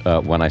thrilled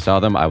when I saw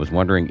them. I was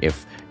wondering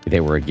if they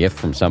were a gift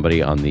from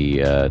somebody on the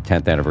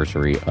 10th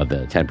anniversary of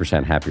the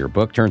 10% Happier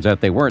book. Turns out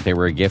they weren't. They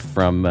were a gift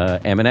from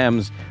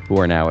M&Ms, who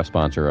are now a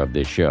sponsor of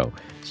this show.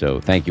 So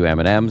thank you,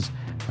 M&Ms.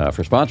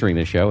 For sponsoring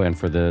this show and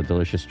for the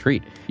delicious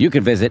treat. You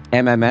can visit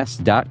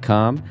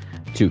MMS.com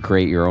to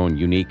create your own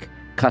unique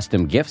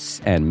custom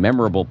gifts and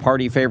memorable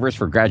party favors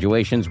for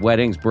graduations,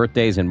 weddings,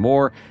 birthdays, and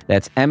more.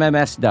 That's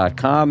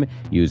MMS.com.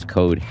 Use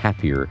code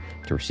HAPPIER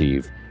to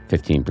receive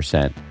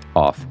 15%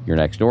 off your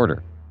next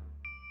order.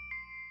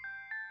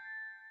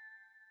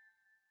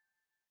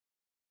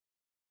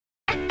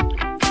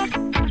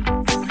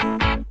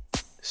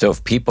 So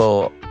if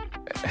people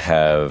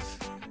have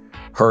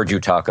heard you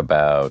talk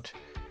about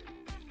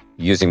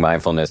using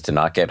mindfulness to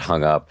not get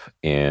hung up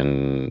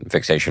in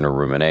fixation or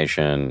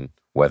rumination,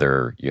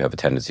 whether you have a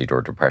tendency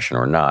toward depression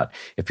or not,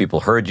 if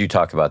people heard you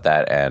talk about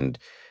that and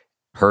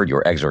heard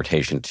your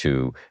exhortation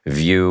to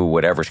view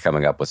whatever's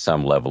coming up with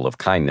some level of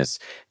kindness,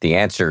 the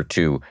answer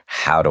to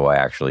how do I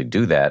actually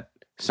do that,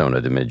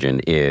 Sona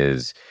Dhamidjian,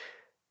 is,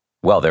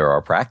 well, there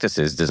are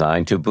practices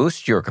designed to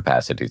boost your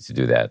capacity to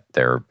do that.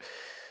 They're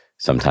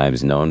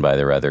sometimes known by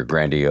the rather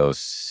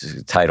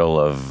grandiose title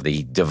of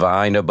the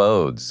divine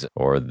abodes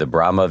or the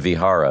Brahma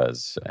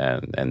Viharas.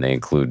 And they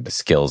include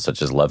skills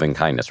such as loving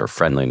kindness or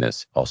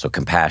friendliness, also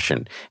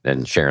compassion.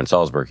 And Sharon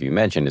Salzberg, who you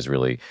mentioned, is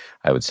really,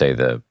 I would say,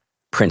 the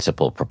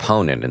principal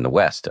proponent in the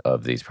West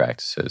of these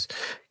practices,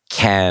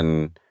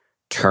 can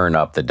turn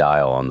up the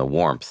dial on the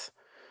warmth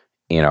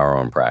in our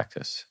own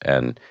practice.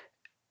 And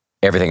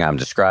everything I'm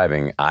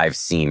describing, I've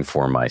seen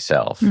for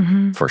myself,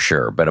 for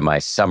sure. But am I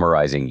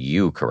summarizing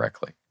you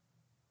correctly?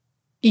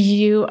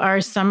 You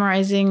are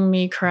summarizing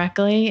me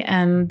correctly.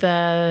 And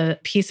the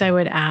piece I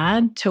would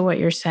add to what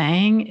you're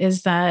saying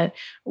is that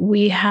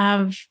we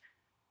have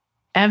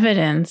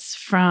evidence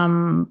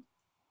from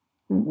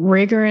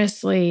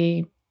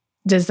rigorously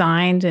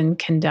designed and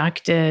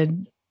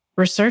conducted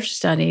research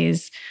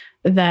studies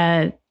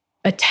that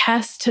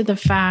attest to the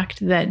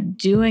fact that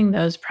doing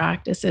those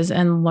practices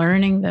and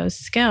learning those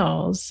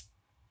skills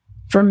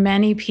for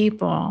many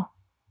people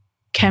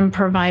can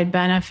provide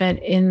benefit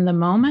in the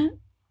moment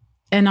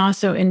and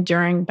also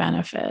enduring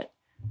benefit.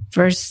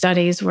 For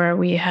studies where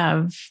we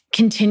have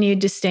continued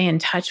to stay in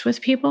touch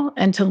with people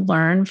and to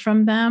learn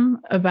from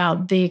them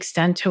about the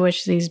extent to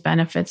which these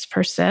benefits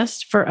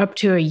persist for up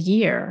to a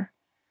year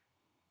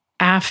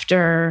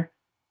after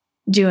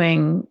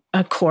doing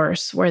a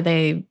course where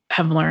they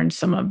have learned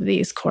some of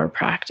these core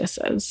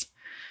practices.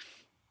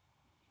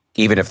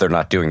 Even if they're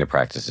not doing the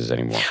practices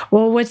anymore.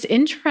 Well, what's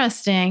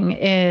interesting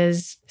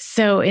is,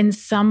 so in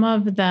some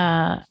of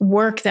the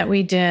work that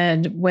we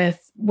did with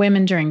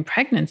women during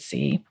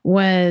pregnancy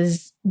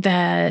was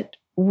that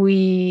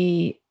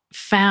we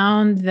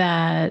found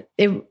that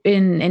in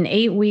an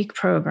 8-week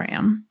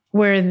program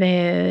where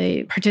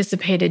they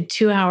participated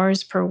 2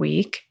 hours per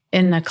week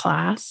in the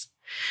class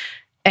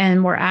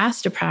and were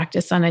asked to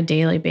practice on a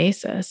daily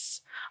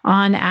basis,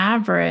 on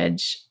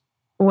average,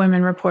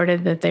 women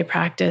reported that they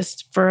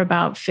practiced for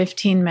about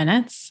 15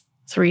 minutes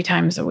 3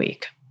 times a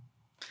week.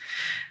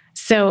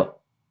 So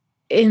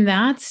in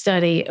that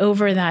study,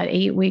 over that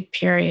 8-week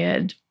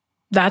period,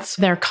 that's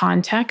their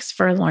context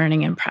for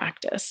learning and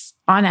practice.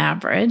 On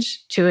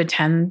average, to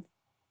attend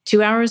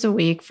 2 hours a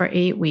week for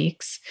 8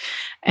 weeks,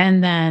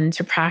 and then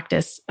to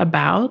practice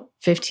about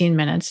 15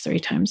 minutes 3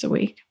 times a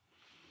week.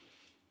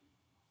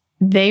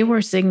 They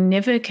were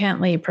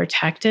significantly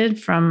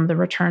protected from the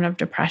return of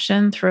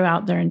depression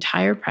throughout their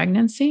entire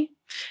pregnancy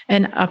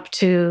and up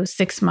to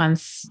 6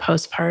 months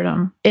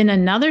postpartum. In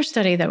another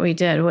study that we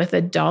did with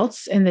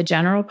adults in the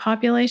general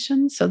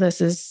population, so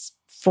this is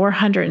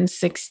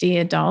 460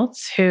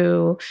 adults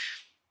who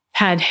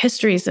had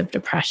histories of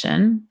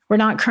depression, were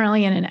not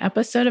currently in an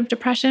episode of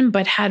depression,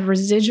 but had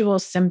residual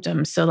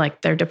symptoms. So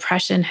like their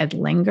depression had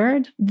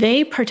lingered.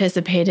 They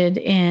participated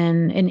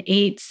in an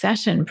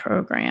 8-session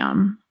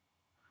program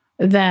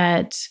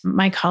that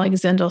my colleague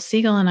Zindel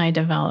Siegel and I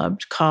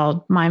developed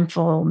called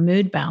Mindful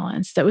Mood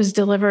Balance that was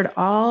delivered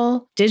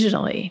all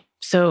digitally.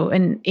 So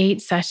an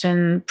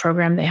 8-session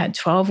program, they had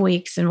 12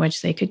 weeks in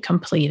which they could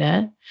complete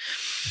it.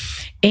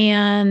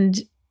 And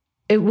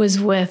it was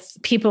with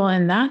people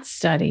in that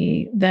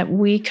study that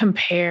we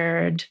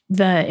compared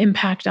the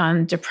impact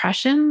on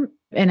depression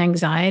and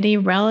anxiety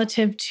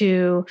relative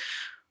to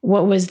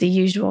what was the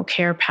usual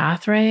care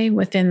pathway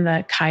within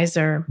the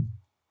Kaiser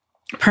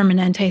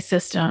Permanente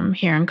system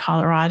here in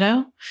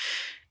Colorado.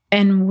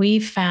 And we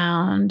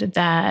found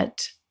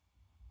that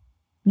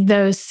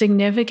those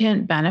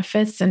significant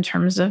benefits in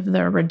terms of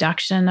the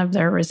reduction of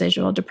their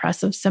residual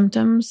depressive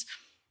symptoms,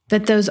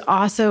 that those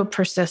also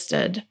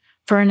persisted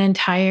for an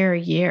entire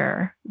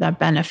year, that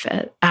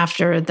benefit,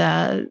 after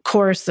the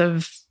course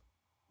of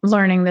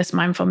learning this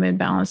mindful mood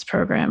balance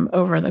program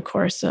over the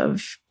course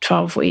of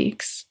 12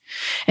 weeks.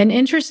 And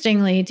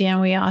interestingly,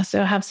 Dan, we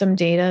also have some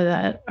data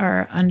that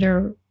are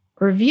under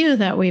review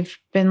that we've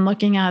been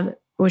looking at,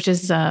 which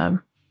is a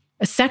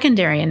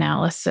secondary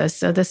analysis.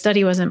 So the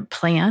study wasn't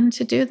planned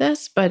to do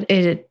this, but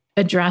it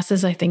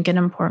addresses, I think, an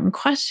important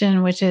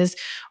question, which is,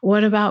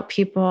 what about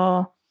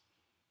people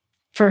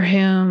for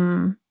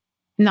whom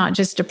not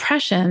just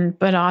depression,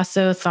 but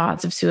also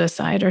thoughts of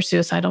suicide or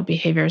suicidal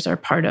behaviors are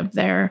part of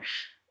their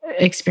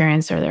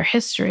experience or their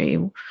history?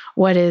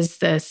 What is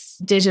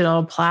this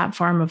digital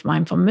platform of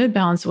mindful mood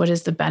balance? What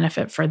is the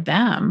benefit for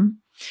them?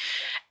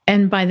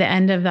 And by the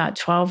end of that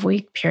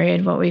 12-week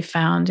period, what we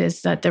found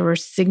is that there were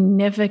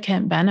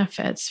significant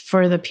benefits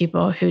for the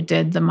people who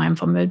did the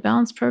mindful mood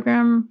balance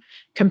program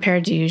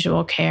compared to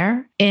usual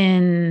care,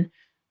 in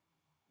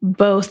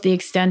both the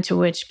extent to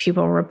which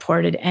people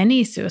reported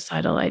any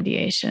suicidal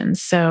ideation.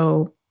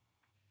 So,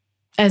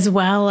 as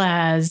well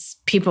as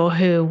people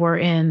who were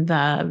in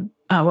the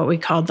what we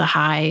called the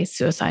high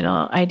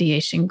suicidal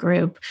ideation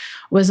group,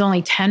 was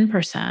only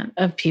 10%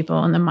 of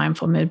people in the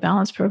mindful mood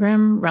balance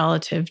program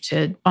relative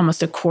to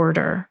almost a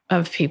quarter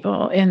of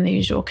people in the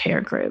usual care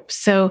group.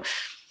 So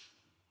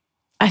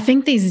I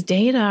think these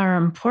data are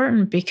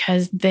important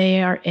because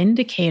they are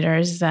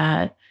indicators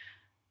that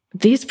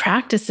these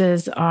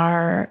practices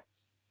are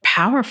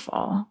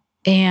powerful,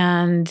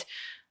 and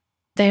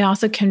they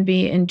also can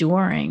be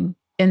enduring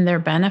in their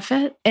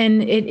benefit.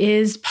 And it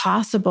is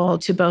possible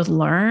to both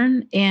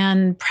learn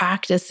and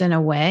practice in a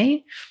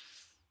way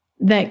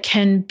that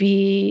can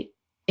be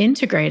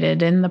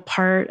integrated in the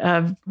part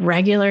of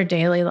regular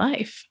daily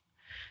life.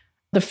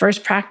 The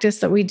first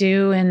practice that we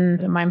do in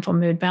the mindful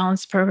mood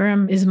balance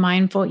program is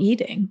mindful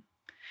eating.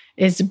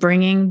 It's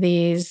bringing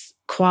these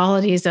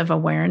qualities of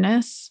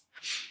awareness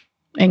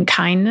and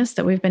kindness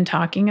that we've been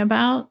talking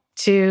about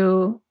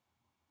to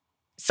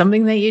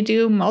something that you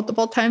do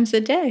multiple times a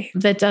day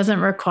that doesn't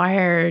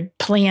require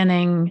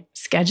planning,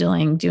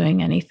 scheduling,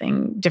 doing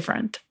anything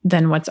different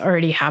than what's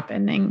already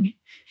happening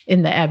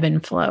in the ebb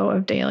and flow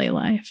of daily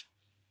life.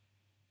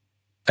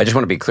 I just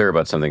want to be clear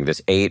about something.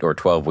 This 8 or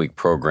 12-week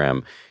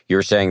program,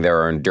 you're saying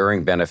there are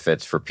enduring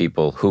benefits for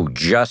people who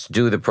just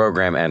do the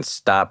program and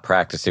stop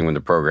practicing when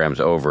the program's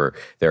over.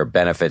 There are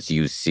benefits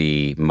you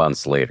see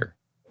months later.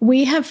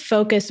 We have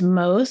focused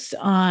most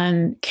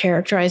on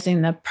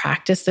characterizing the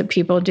practice that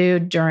people do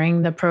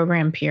during the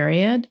program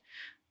period,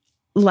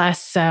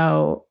 less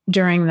so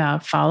during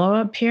the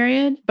follow-up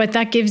period. But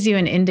that gives you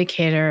an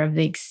indicator of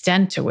the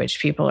extent to which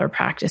people are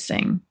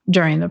practicing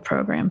during the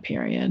program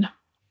period.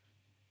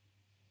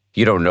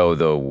 You don't know,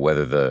 though,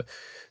 whether the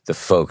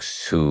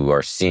folks who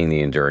are seeing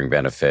the enduring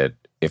benefit,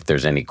 if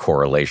there's any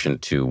correlation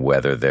to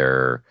whether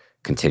they're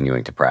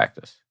continuing to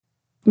practice.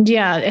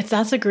 Yeah,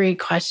 that's a great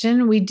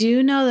question. We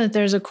do know that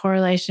there's a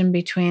correlation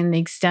between the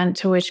extent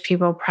to which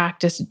people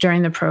practice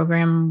during the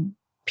program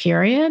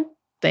period,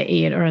 the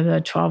 8 or the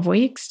 12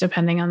 weeks,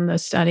 depending on the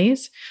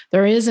studies.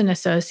 There is an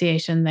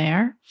association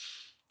there.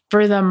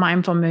 For the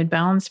mindful mood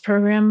balance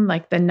program,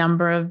 like the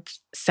number of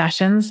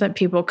sessions that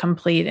people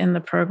complete in the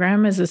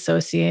program is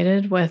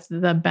associated with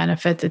the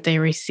benefit that they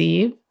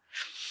receive.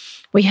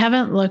 We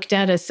haven't looked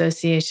at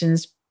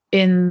associations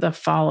in the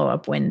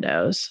follow-up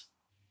windows.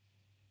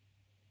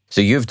 So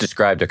you've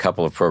described a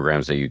couple of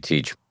programs that you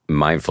teach: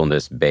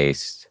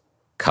 mindfulness-based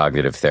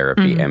cognitive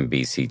therapy,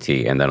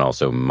 MBCT, and then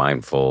also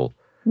mindful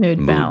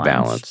mood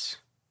balance.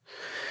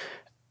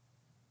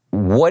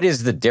 What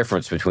is the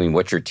difference between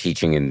what you're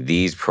teaching in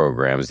these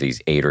programs, these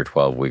 8 or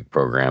 12-week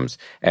programs,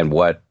 and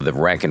what the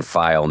rank and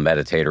file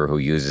meditator who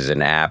uses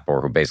an app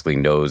or who basically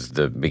knows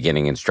the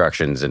beginning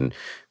instructions and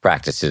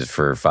practices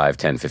for 5,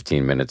 10,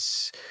 15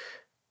 minutes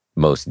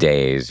most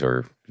days,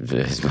 or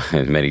as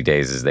many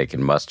days as they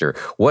can muster?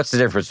 What's the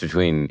difference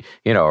between,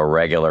 a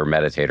regular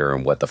meditator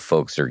and what the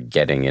folks are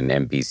getting in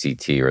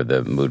MBCT or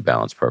the mood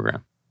balance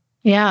program?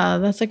 Yeah,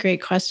 that's a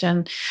great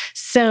question.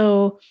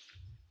 So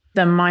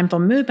the mindful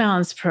mood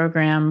balance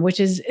program, which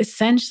is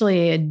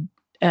essentially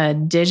a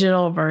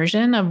digital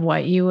version of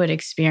what you would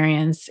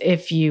experience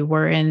if you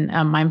were in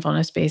a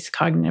mindfulness-based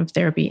cognitive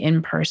therapy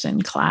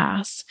in-person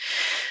class.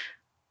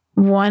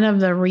 One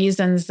of the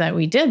reasons that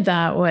we did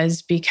that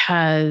was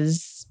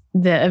because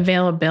the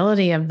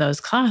availability of those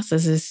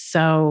classes is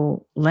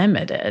so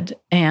limited,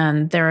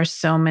 and there are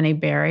so many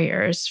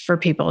barriers for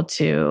people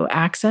to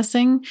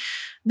accessing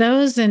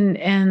those.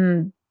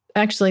 And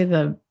actually,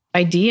 the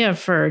idea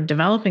for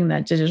developing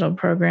that digital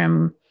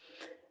program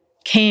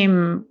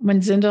came when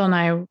Zindel and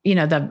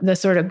I, the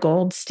sort of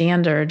gold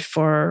standard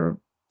for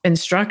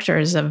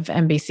instructors of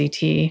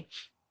MBCT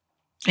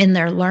in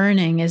their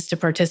learning is to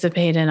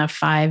participate in a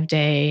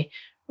 5-day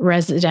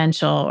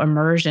residential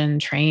immersion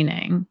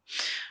training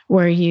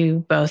where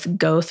you both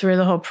go through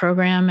the whole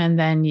program and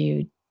then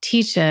you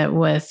teach it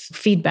with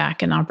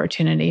feedback and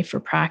opportunity for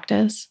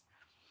practice.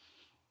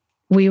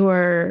 We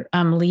were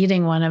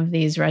leading one of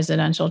these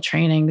residential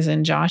trainings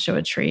in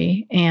Joshua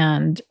Tree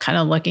and kind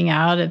of looking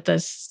out at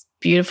this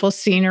beautiful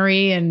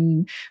scenery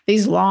and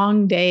these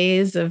long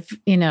days of,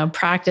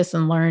 practice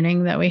and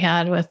learning that we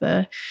had with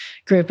a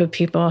group of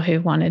people who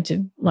wanted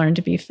to learn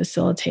to be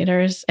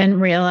facilitators,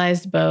 and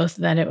realized both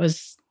that it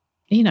was,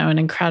 an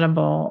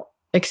incredible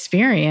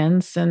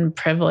experience and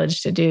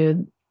privilege to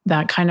do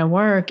that kind of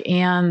work,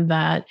 and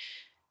that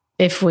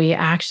if we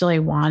actually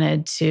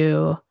wanted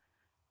to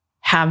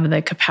have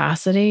the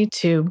capacity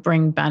to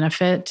bring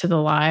benefit to the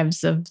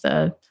lives of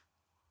the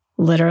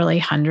literally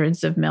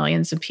hundreds of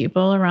millions of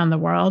people around the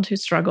world who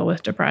struggle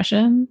with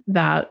depression,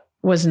 that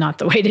was not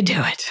the way to do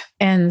it.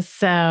 And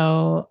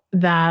so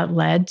that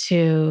led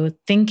to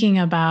thinking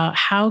about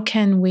how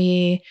can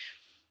we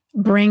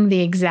bring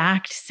the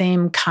exact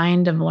same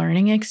kind of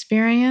learning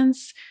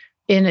experience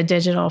in a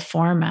digital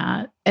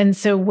format. And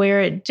so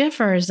where it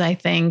differs, I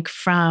think,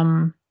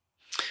 from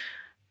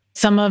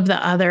some of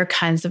the other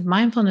kinds of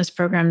mindfulness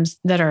programs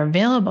that are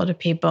available to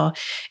people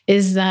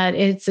is that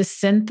it's a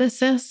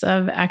synthesis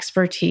of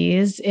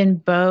expertise in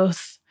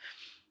both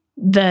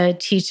the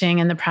teaching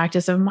and the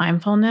practice of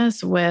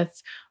mindfulness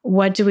with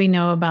what do we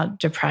know about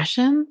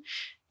depression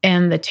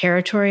and the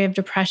territory of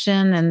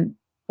depression and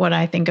what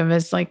I think of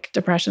as like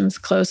depression's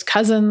close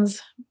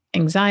cousins,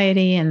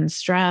 anxiety and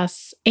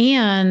stress,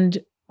 and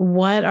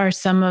what are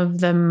some of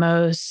the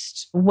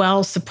most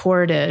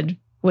well-supported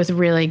with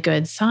really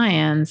good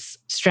science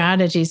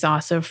strategies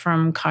also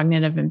from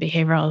cognitive and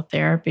behavioral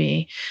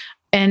therapy.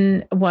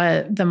 And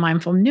what the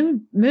Mindful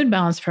Mood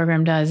Balance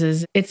program does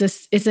is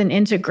it's an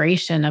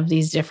integration of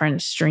these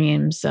different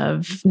streams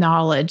of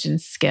knowledge and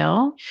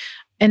skill.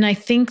 And I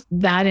think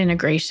that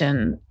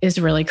integration is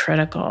really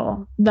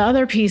critical. The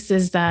other piece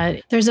is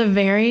that there's a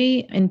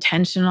very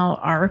intentional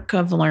arc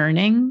of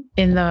learning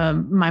in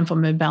the Mindful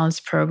Mood Balance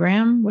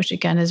program, which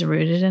again is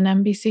rooted in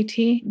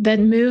MBCT, that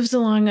moves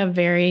along a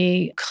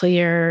very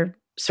clear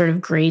sort of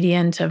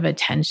gradient of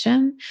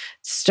attention,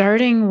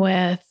 starting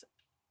with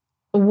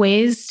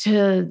ways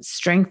to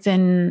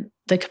strengthen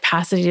the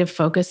capacity to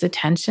focus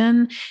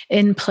attention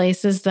in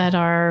places that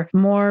are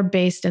more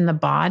based in the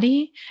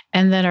body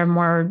and that are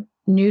more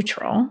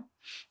neutral.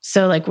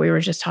 So like we were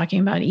just talking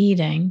about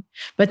eating,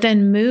 but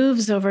then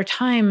moves over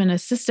time in a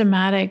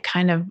systematic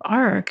kind of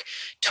arc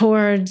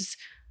towards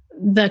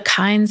the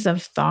kinds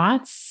of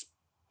thoughts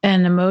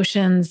and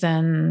emotions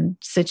and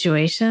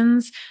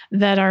situations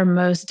that are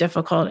most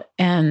difficult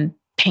and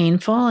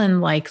painful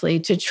and likely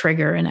to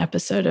trigger an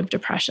episode of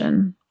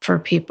depression for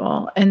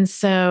people. And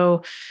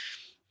so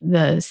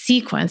the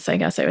sequence, I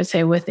guess I would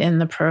say, within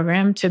the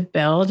program to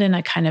build in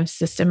a kind of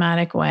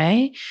systematic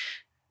way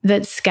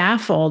that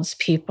scaffolds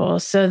people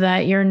so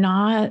that you're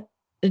not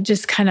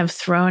just kind of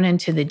thrown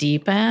into the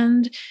deep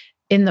end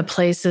in the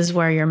places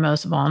where you're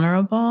most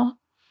vulnerable,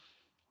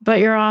 but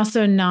you're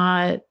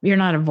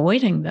not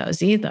avoiding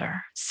those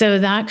either. So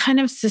that kind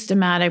of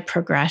systematic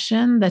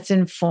progression that's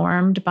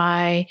informed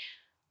by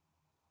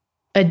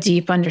a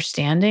deep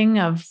understanding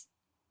of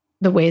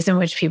the ways in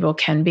which people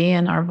can be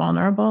and are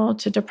vulnerable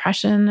to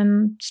depression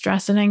and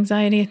stress and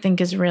anxiety, I think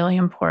is really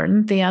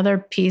important. The other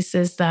piece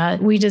is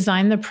that we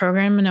design the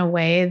program in a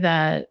way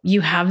that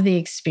you have the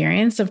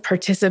experience of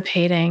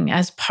participating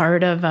as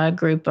part of a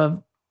group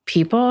of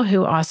people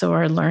who also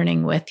are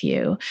learning with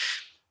you.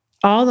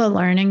 All the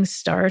learning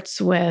starts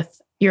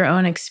with your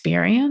own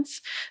experience.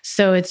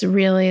 So it's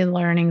really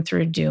learning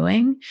through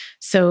doing.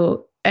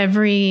 So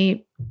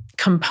every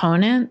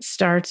component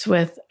starts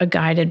with a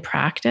guided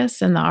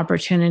practice and the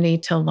opportunity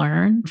to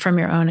learn from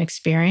your own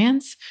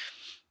experience.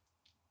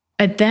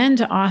 And then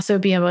to also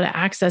be able to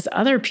access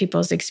other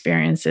people's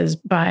experiences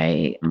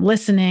by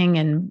listening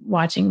and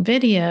watching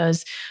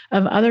videos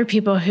of other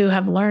people who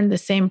have learned the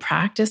same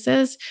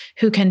practices,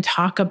 who can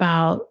talk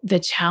about the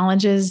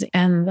challenges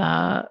and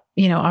the,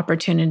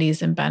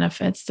 opportunities and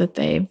benefits that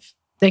they've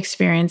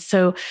experienced.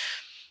 So,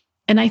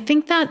 and I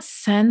think that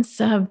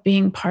sense of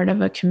being part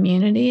of a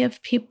community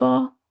of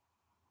people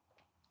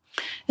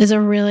is a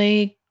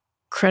really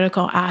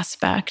critical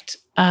aspect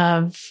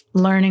of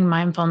learning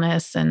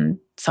mindfulness and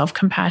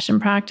self-compassion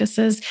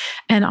practices,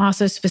 and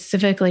also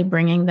specifically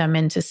bringing them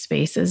into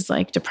spaces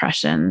like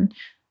depression,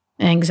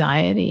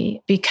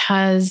 anxiety,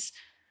 because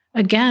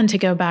again, to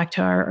go back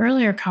to our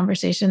earlier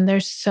conversation,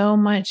 there's so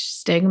much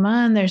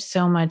stigma and there's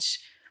so much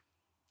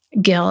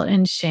guilt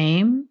and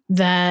shame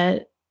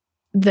that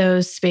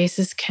those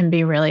spaces can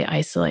be really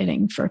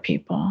isolating for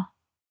people.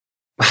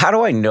 How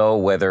do I know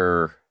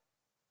whether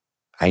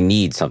I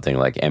need something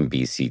like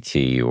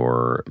MBCT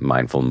or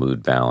mindful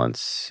mood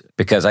balance?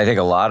 Because I think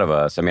a lot of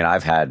us,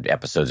 I've had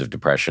episodes of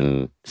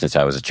depression since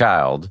I was a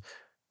child,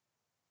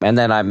 and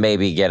then I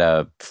maybe get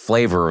a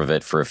flavor of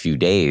it for a few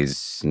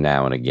days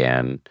now and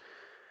again.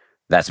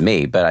 That's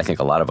me, but I think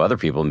a lot of other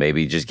people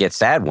maybe just get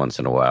sad once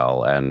in a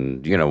while.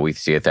 And, we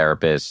see a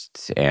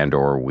therapist and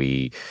or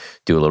we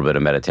do a little bit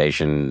of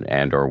meditation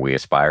and or we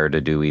aspire to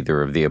do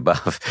either of the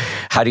above.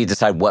 How do you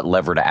decide what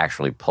lever to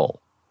actually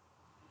pull?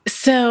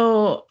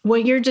 So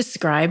what you're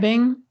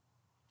describing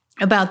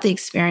about the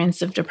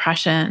experience of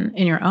depression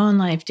in your own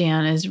life,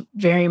 Dan, is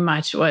very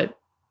much what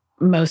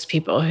most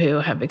people who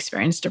have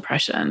experienced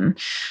depression,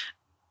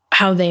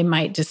 how they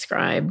might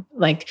describe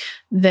like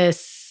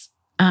this.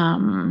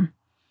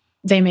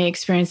 They may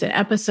experience an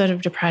episode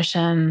of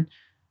depression,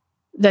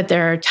 that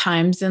there are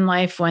times in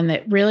life when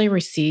it really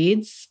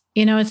recedes.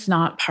 It's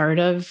not part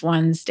of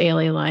one's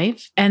daily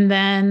life. And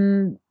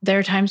then there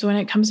are times when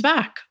it comes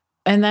back.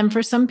 And then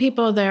for some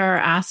people, there are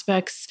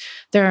aspects,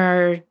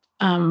 that's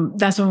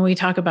when we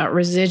talk about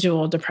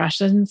residual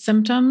depression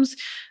symptoms.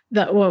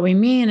 That what we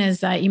mean is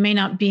that you may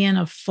not be in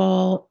a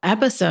full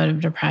episode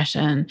of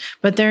depression,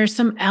 but there are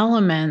some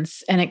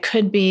elements, and it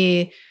could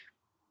be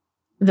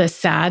the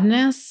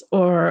sadness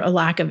or a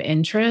lack of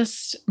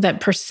interest that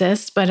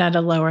persists, but at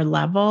a lower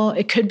level.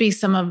 It could be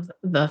some of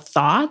the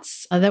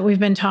thoughts that we've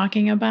been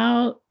talking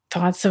about,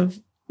 thoughts of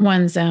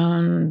one's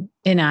own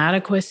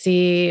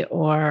inadequacy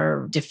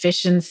or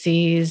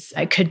deficiencies.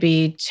 It could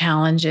be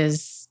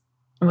challenges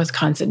with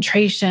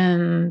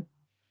concentration.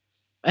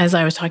 As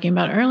I was talking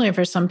about earlier,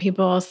 for some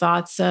people,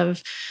 thoughts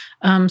of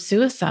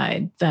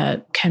suicide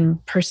that can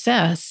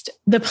persist.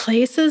 The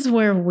places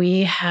where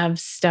we have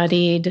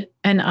studied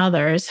and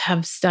others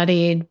have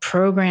studied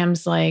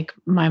programs like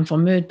mindful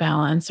mood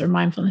balance or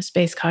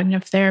mindfulness-based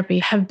cognitive therapy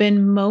have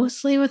been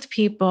mostly with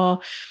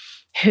people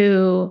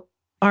who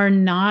are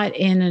not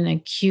in an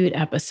acute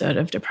episode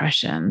of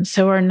depression.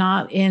 So are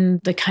not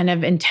in the kind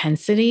of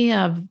intensity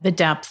of the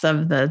depth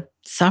of the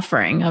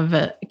suffering of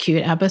an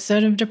acute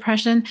episode of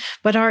depression,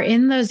 but are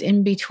in those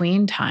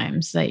in-between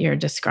times that you're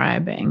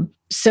describing.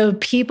 So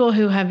people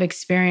who have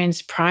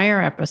experienced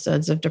prior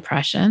episodes of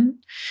depression,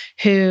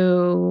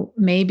 who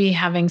may be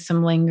having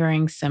some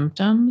lingering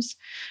symptoms,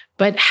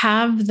 but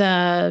have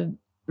the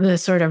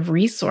sort of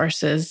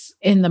resources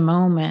in the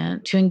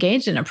moment to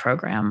engage in a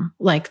program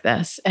like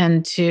this,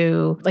 and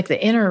to like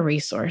the inner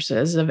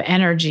resources of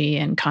energy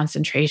and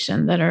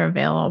concentration that are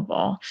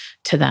available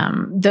to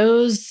them.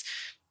 Those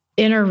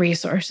inner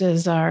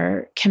resources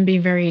can be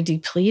very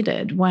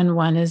depleted when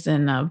one is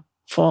in a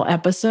full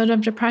episode of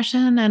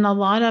depression. And a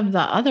lot of the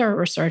other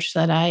research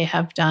that I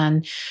have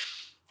done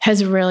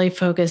has really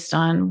focused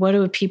on what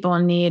do people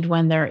need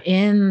when they're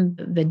in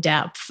the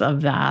depth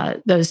of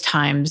those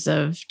times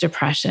of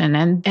depression.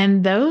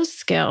 And those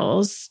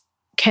skills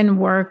can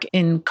work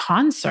in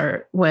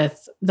concert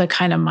with the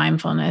kind of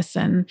mindfulness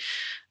and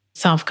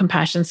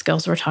self-compassion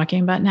skills we're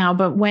talking about now.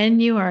 But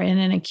when you are in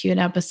an acute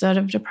episode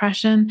of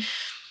depression,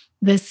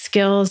 the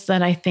skills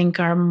that I think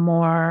are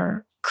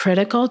more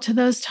critical to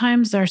those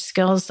times are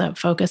skills that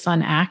focus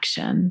on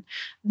action.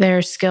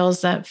 They're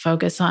skills that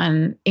focus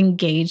on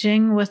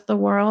engaging with the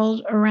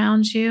world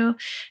around you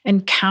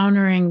and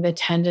countering the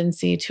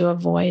tendency to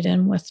avoid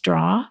and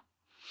withdraw.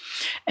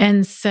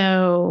 And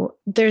so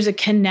there's a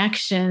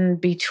connection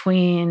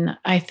between,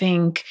 I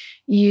think,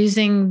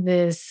 using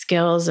the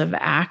skills of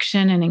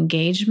action and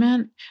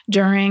engagement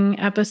during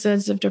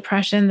episodes of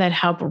depression that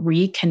help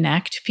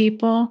reconnect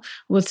people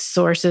with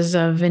sources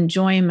of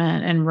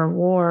enjoyment and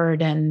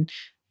reward and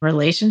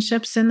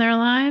relationships in their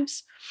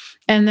lives.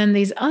 And then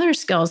these other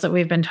skills that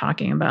we've been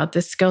talking about,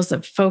 the skills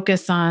that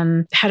focus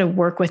on how to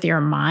work with your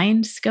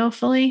mind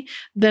skillfully,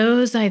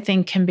 those I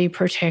think can be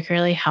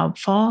particularly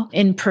helpful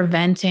in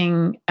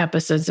preventing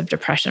episodes of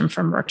depression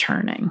from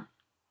returning.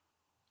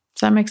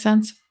 Does that make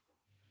sense?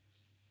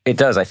 It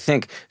does. I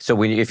think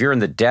so. If you're in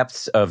the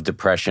depths of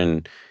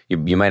depression,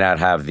 you might not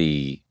have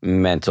the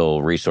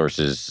mental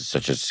resources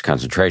such as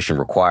concentration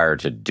required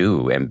to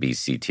do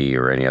MBCT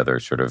or any other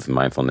sort of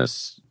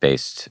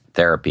mindfulness-based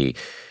therapy.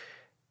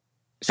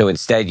 So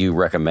instead, you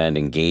recommend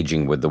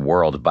engaging with the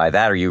world. By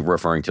that, are you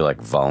referring to like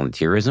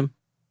volunteerism?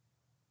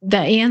 The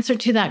answer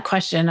to that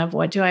question of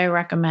what do I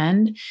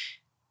recommend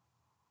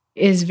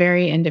is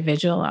very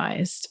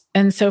individualized.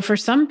 And so for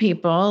some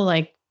people,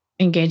 like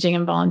engaging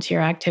in volunteer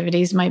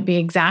activities might be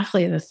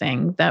exactly the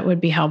thing that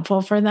would be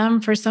helpful for them.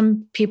 For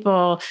some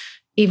people,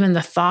 even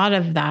the thought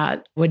of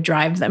that would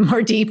drive them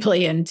more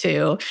deeply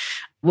into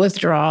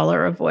withdrawal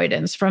or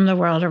avoidance from the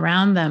world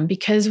around them,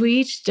 because we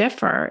each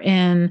differ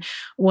in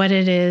what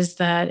it is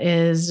that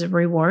is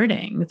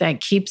rewarding,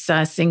 that keeps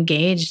us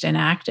engaged and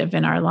active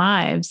in our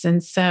lives.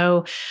 And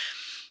so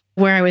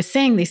where I was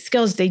saying these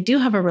skills, they do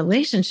have a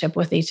relationship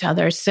with each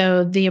other.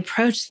 So the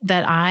approach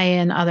that I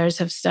and others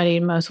have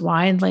studied most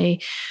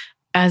widely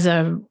as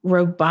a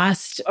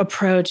robust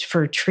approach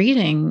for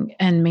treating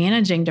and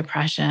managing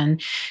depression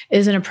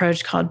is an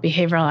approach called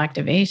behavioral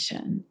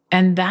activation.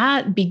 And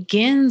that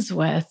begins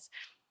with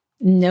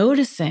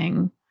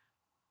noticing,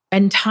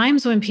 and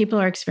times when people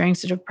are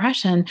experiencing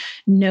depression,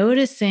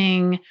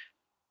 noticing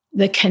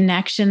the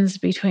connections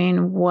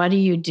between what do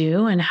you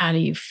do and how do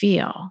you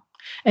feel.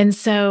 And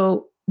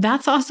so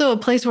that's also a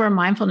place where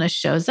mindfulness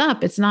shows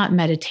up. It's not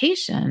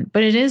meditation,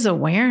 but it is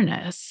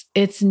awareness.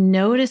 It's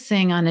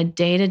noticing on a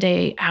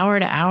day-to-day,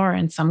 hour-to-hour,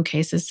 in some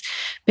cases,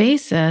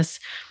 basis,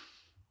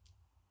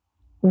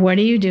 what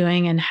are you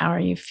doing and how are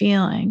you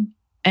feeling?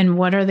 And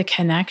what are the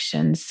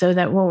connections? So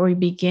that what we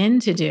begin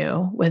to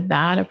do with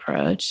that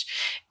approach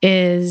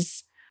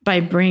is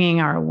by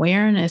bringing our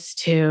awareness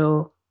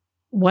to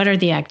what are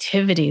the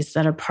activities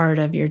that are part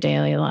of your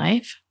daily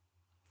life.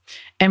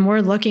 And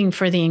we're looking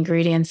for the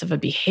ingredients of a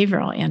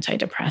behavioral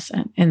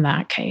antidepressant in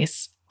that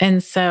case.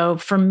 And so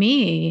for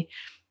me,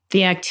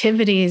 the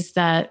activities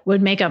that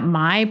would make up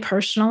my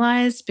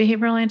personalized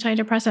behavioral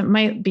antidepressant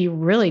might be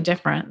really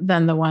different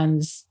than the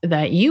ones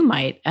that you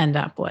might end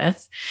up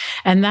with.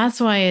 And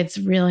that's why it's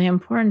really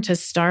important to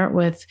start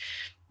with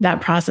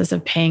that process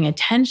of paying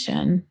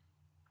attention.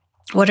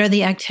 What are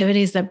the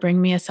activities that bring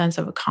me a sense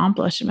of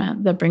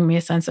accomplishment, that bring me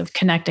a sense of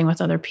connecting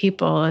with other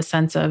people, a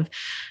sense of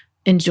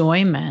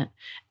enjoyment?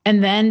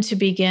 And then to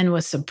begin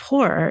with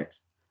support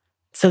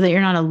so that you're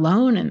not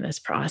alone in this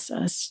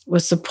process,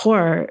 with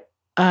support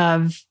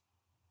of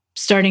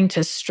starting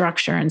to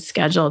structure and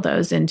schedule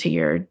those into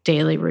your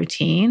daily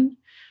routine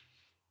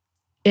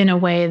in a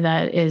way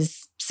that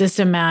is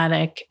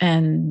systematic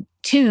and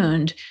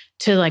tuned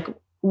to like,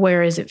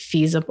 where is it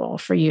feasible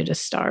for you to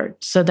start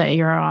so that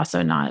you're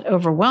also not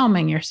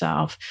overwhelming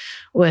yourself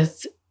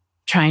with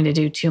trying to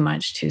do too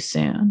much too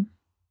soon.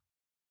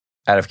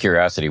 Out of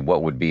curiosity,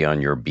 what would be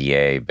on your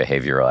BA,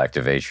 behavioral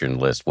activation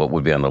list? What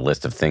would be on the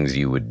list of things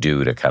you would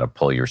do to kind of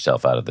pull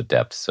yourself out of the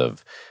depths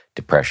of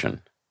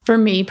depression? For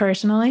me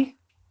personally?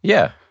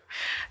 Yeah.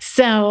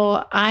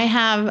 So I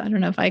don't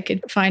know if I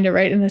could find it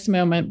right in this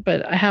moment,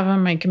 but I have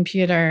on my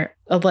computer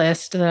a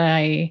list that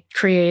I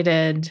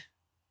created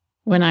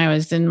when I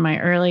was in my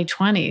early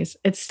 20s.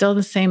 It's still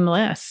the same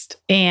list.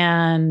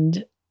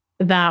 And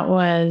that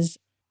was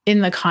in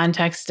the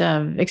context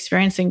of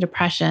experiencing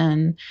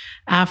depression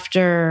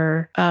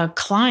after a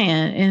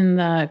client in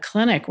the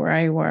clinic where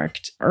I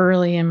worked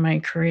early in my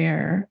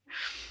career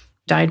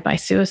died by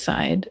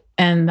suicide.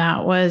 And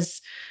that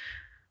was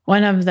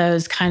one of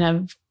those kind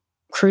of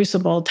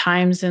crucible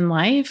times in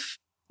life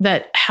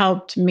that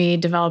helped me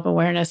develop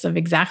awareness of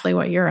exactly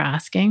what you're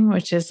asking,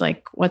 which is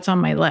like, what's on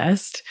my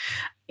list?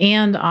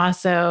 And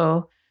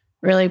also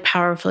really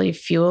powerfully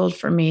fueled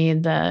for me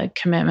the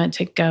commitment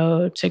to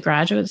go to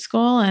graduate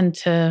school and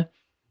to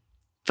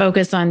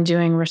focus on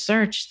doing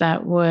research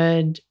that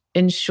would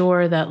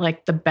ensure that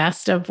like the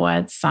best of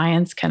what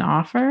science can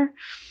offer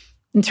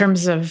in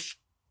terms of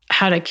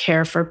how to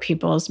care for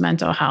people's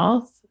mental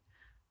health,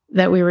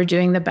 that we were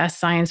doing the best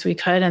science we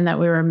could and that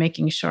we were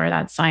making sure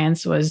that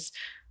science was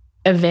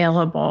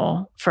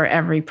available for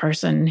every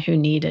person who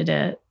needed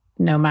it,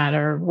 no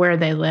matter where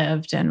they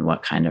lived and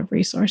what kind of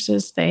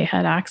resources they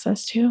had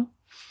access to.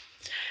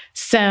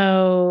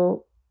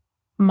 So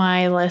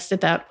my list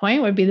at that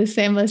point would be the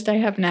same list I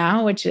have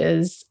now, which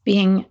is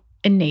being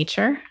in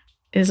nature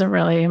is a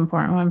really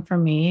important one for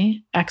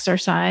me.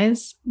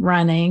 Exercise,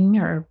 running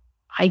or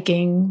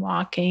hiking,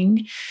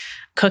 walking,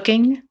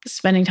 cooking,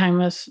 spending time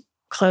with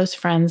close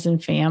friends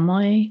and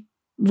family,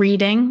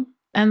 reading.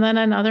 And then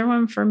another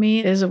one for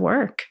me is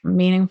work,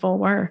 meaningful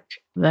work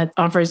that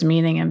offers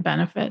meaning and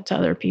benefit to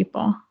other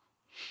people.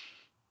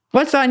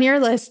 What's on your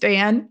list,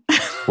 Dan?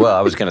 Well,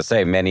 I was going to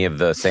say many of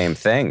the same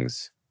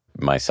things.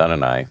 My son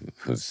and I,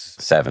 who's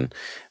 7,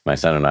 my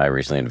son and I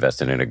recently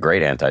invested in a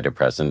great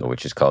antidepressant,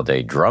 which is called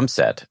a drum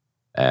set.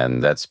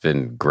 And that's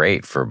been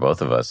great for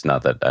both of us.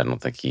 Not that I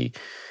don't think he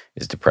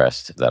is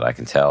depressed, that I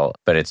can tell,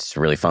 but it's a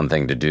really fun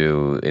thing to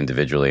do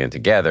individually and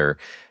together.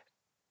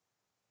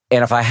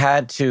 And if I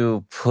had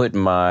to put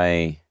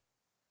my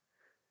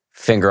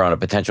finger on a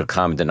potential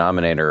common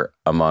denominator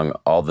among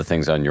all the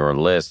things on your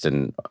list,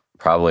 and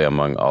probably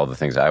among all the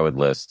things I would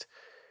list,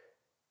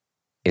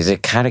 is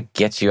it kind of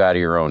gets you out of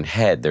your own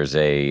head. There's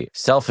a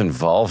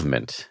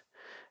self-involvement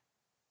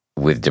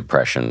with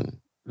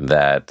depression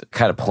that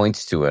kind of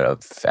points to a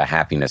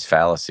happiness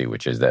fallacy,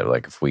 which is that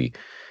like if we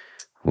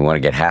want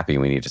to get happy,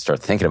 we need to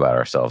start thinking about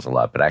ourselves a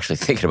lot. But actually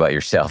thinking about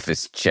yourself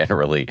is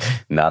generally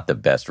not the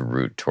best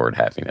route toward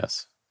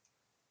happiness.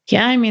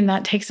 Yeah, I mean,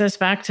 that takes us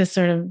back to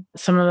sort of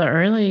some of the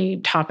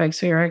early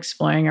topics we were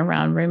exploring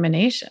around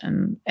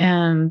rumination.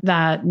 And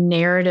that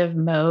narrative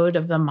mode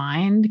of the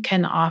mind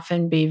can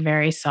often be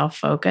very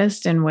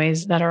self-focused in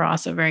ways that are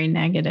also very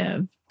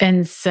negative.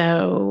 And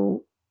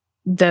so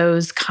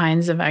those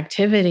kinds of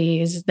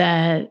activities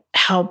that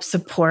help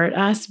support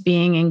us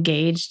being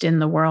engaged in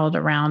the world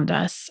around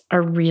us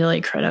are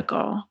really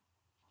critical.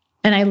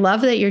 And I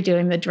love that you're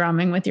doing the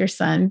drumming with your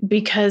son,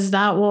 because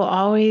that will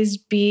always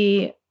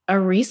be a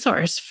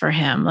resource for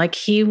him. Like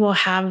he will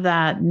have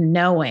that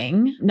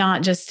knowing,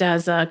 not just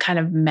as a kind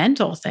of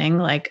mental thing.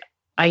 Like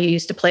I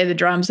used to play the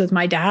drums with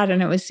my dad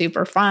and it was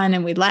super fun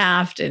and we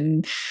laughed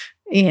and,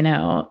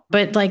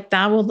 but like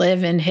that will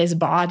live in his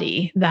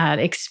body, that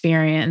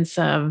experience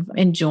of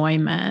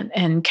enjoyment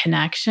and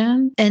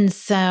connection. And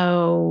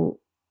so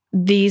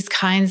these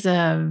kinds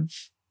of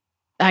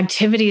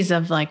activities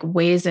of like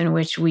ways in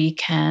which we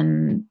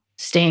can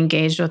stay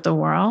engaged with the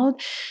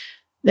world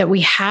that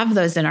we have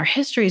those in our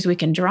histories we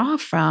can draw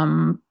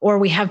from, or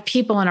we have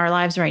people in our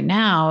lives right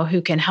now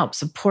who can help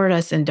support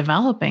us in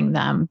developing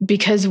them.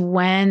 Because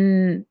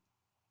when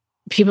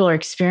people are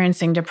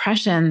experiencing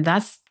depression,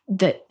 that's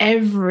that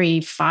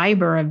every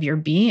fiber of your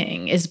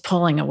being is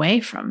pulling away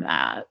from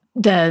that.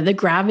 The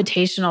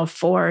gravitational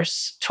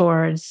force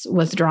towards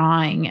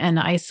withdrawing and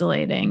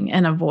isolating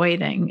and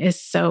avoiding is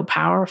so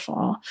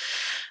powerful.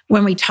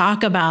 When we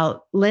talk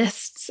about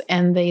lists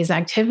and these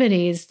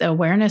activities, the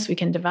awareness we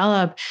can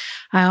develop,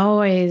 I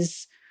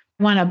always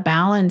want to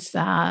balance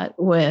that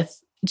with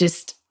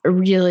just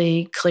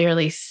really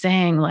clearly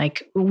saying,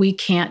 like, we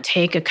can't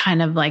take a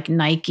kind of like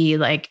Nike,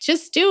 like,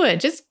 just do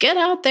it, just get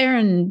out there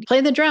and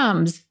play the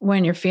drums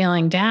when you're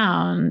feeling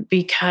down,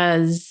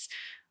 because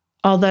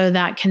although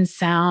that can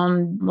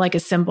sound like a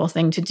simple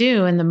thing to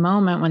do in the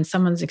moment when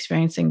someone's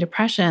experiencing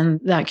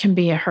depression, that can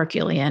be a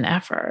Herculean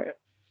effort.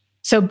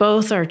 So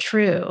both are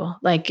true.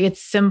 Like,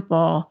 it's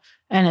simple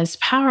and it's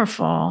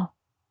powerful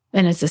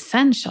and it's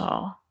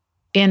essential,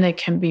 and it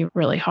can be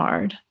really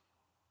hard.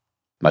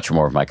 Much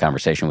more of my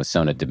conversation with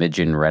Sona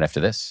Demidzian right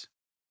after this.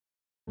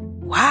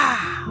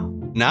 Wow.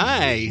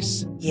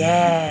 Nice.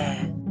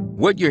 Yeah.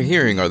 What you're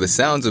hearing are the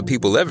sounds of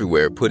people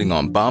everywhere putting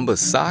on Bombas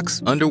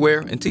socks,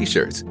 underwear, and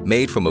T-shirts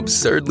made from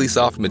absurdly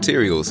soft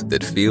materials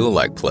that feel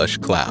like plush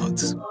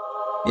clouds.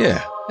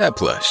 Yeah, that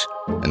plush.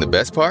 And the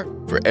best part?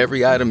 For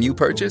every item you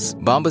purchase,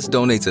 Bombas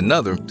donates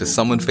another to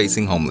someone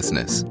facing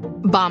homelessness.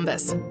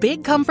 Bombas.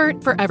 Big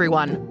comfort for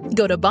everyone.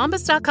 Go to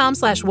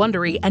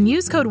bombas.com/Wondery and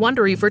use code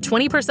Wondery for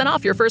 20%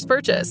 off your first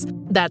purchase.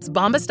 That's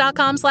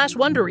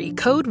bombas.com/Wondery,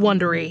 code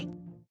Wondery.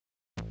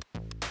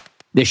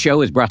 This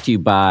show is brought to you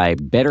by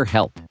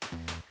BetterHelp.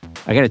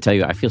 I got to tell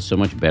you, I feel so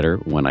much better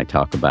when I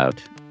talk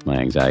about my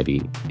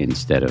anxiety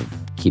instead of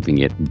keeping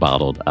it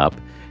bottled up.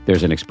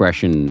 There's an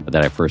expression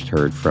that I first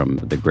heard from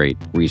the great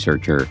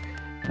researcher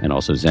and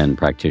also Zen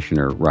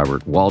practitioner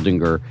Robert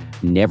Waldinger: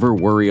 never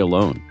worry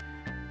alone.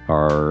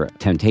 Our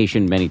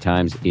temptation many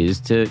times is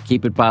to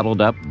keep it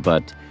bottled up,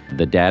 but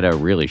the data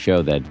really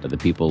show that the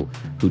people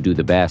who do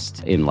the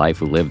best in life,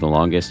 who live the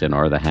longest and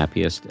are the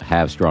happiest,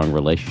 have strong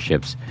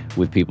relationships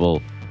with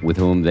people with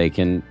whom they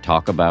can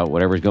talk about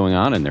whatever's going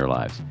on in their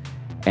lives.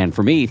 And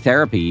for me,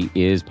 therapy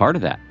is part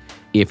of that.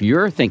 If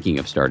you're thinking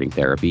of starting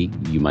therapy,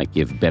 you might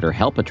give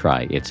BetterHelp a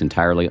try. It's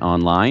entirely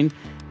online,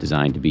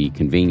 designed to be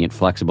convenient,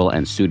 flexible,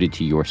 and suited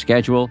to your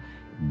schedule.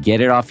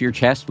 Get it off your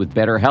chest with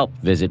BetterHelp.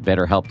 Visit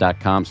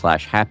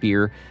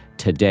BetterHelp.com/happier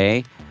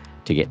today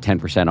to get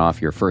 10%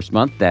 off your first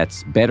month.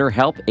 That's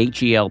BetterHelp,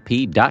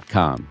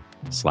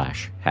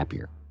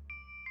 HELP.com/happier.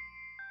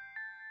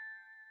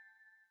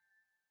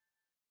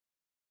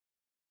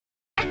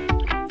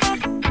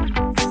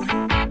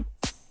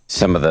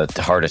 Some of the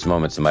hardest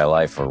moments in my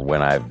life are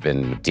when I've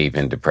been deep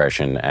in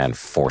depression and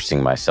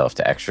forcing myself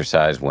to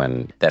exercise,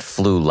 when that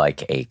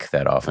flu-like ache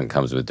that often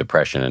comes with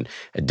depression.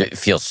 And it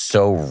feels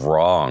so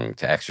wrong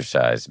to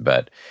exercise,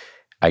 but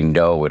I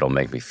know it'll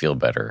make me feel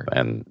better.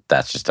 And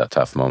that's just a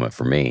tough moment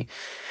for me.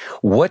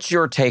 What's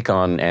your take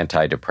on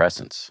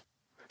antidepressants?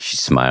 She's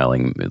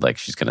smiling like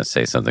she's going to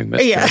say something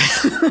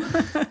mischievous.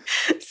 Yeah.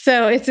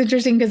 So it's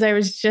interesting because I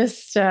was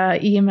just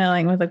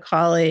emailing with a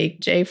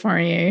colleague, Jay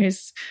Fournier,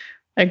 who's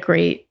a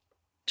great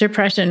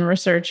depression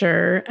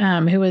researcher,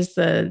 who was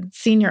the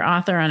senior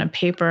author on a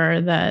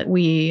paper that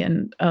we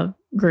and a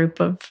group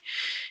of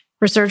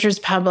researchers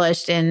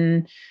published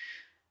in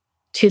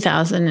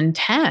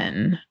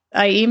 2010.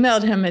 I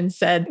emailed him and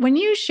said, when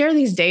you share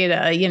these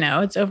data, you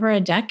know, it's over a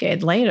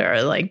decade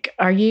later, like,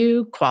 are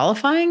you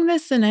qualifying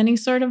this in any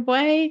sort of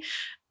way?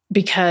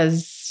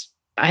 Because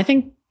I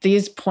think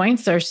these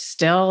points are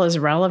still as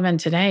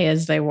relevant today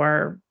as they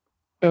were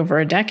over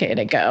a decade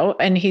ago.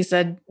 And he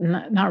said,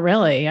 not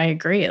really. I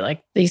agree.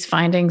 Like, these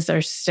findings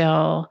are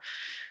still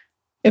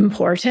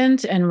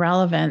important and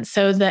relevant.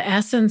 So the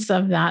essence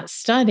of that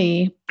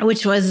study,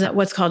 which was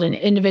what's called an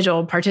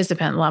individual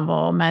participant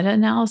level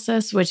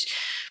meta-analysis, which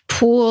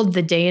pooled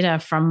the data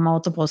from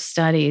multiple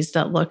studies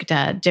that looked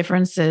at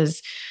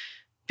differences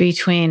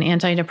between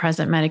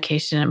antidepressant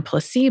medication and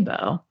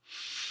placebo,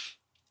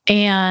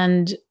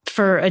 and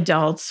for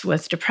adults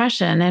with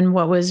depression. And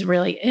what was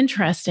really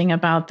interesting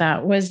about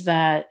that was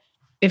that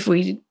if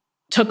we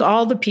took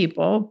all the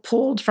people,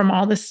 pulled from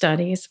all the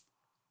studies,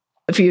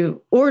 if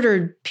you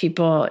ordered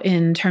people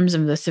in terms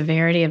of the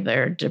severity of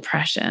their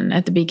depression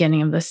at the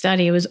beginning of the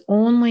study, it was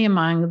only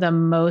among the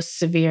most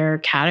severe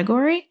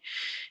category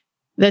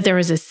that there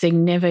was a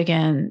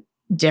significant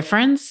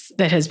difference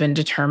that has been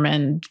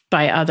determined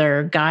by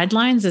other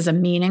guidelines as a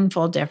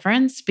meaningful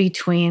difference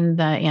between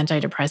the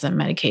antidepressant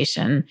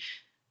medication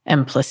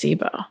and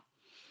placebo.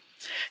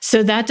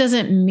 So that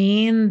doesn't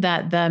mean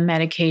that the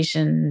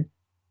medication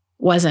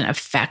wasn't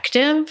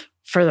effective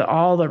for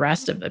all the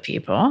rest of the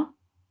people.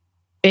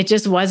 It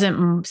just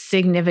wasn't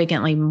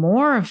significantly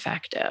more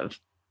effective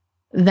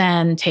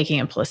than taking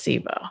a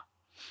placebo.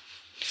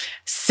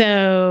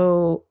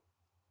 So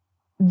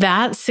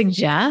that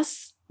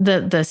suggests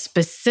that the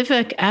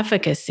specific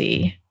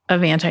efficacy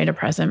of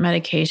antidepressant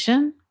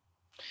medication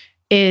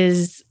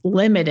is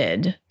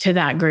limited to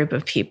that group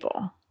of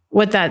people.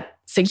 What that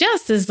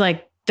suggests is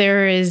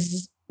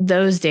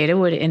those data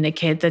would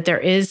indicate that there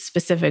is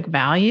specific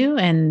value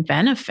and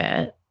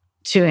benefit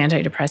to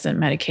antidepressant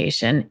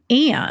medication,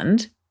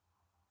 and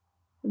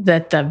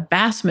that the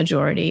vast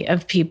majority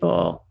of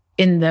people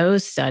in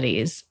those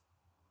studies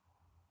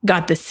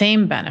got the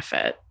same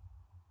benefit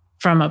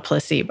from a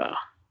placebo,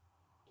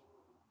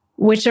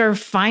 which are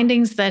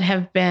findings that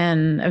have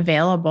been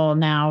available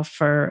now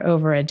for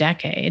over a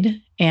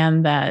decade,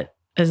 and that,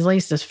 at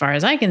least as far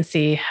as I can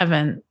see,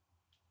 haven't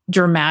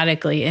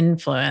dramatically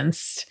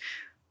influenced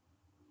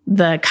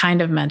the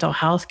kind of mental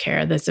health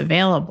care that's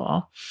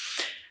available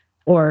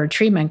or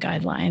treatment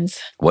guidelines.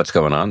 What's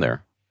going on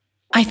there?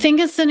 I think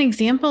it's an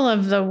example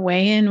of the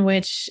way in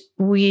which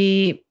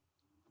we,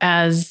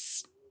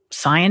 as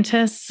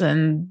scientists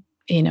and,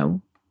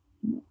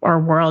 our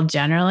world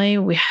generally,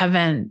 we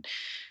haven't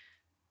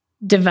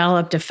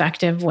developed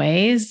effective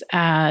ways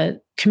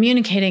at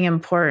communicating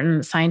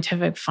important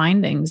scientific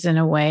findings in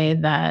a way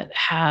that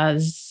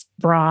has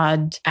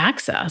broad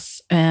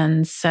access.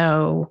 And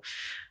so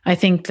I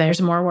think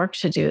there's more work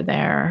to do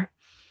there.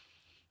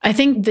 I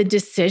think the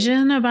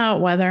decision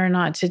about whether or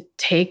not to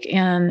take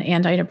an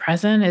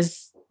antidepressant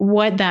is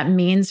what that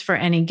means for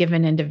any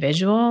given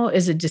individual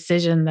is a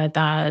decision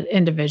that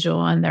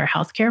individual and their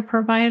healthcare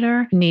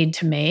provider need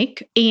to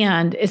make.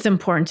 And it's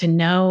important to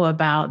know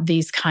about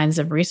these kinds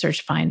of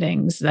research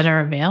findings that are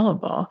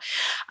available.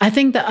 I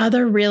think the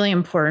other really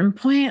important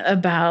point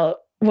about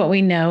what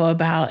we know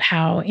about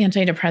how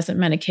antidepressant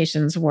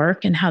medications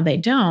work and how they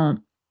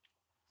don't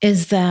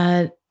is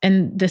that,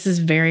 and this is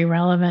very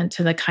relevant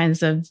to the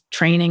kinds of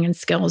training and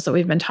skills that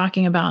we've been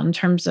talking about in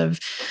terms of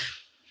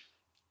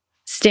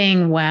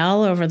staying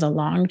well over the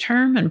long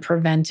term and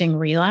preventing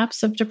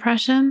relapse of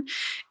depression,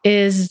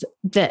 is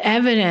the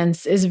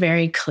evidence is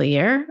very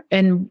clear.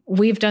 And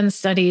we've done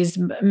studies,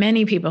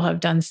 many people have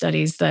done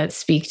studies that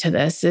speak to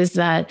this, is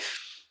that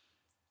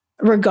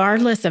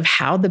regardless of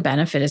how the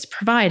benefit is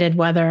provided,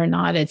 whether or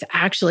not it's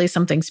actually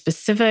something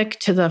specific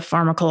to the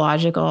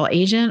pharmacological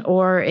agent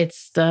or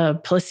it's the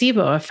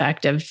placebo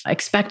effect of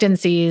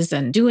expectancies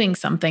and doing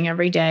something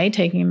every day,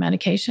 taking a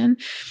medication,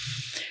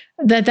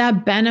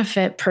 that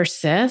benefit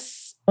persists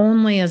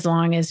only as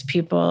long as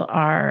people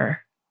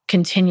are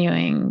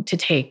continuing to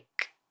take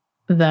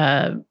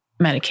the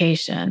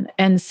medication.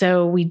 And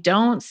so we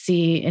don't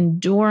see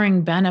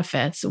enduring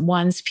benefits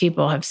once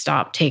people have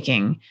stopped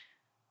taking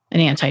an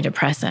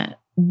antidepressant.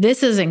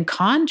 This is in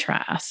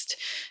contrast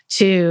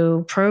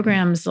to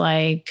programs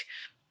like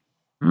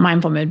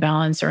Mindful Mood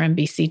Balance or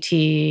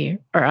MBCT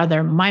or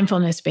other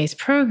mindfulness-based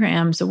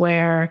programs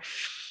where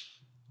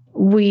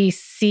we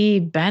see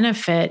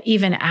benefit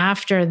even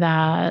after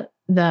that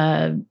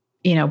the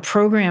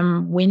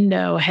program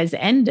window has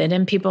ended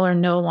and people are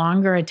no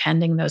longer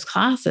attending those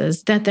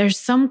classes, that there's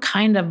some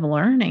kind of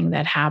learning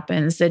that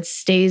happens that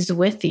stays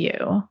with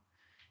you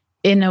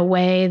in a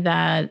way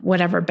that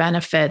whatever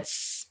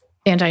benefits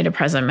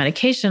antidepressant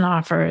medication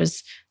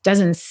offers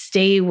doesn't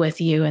stay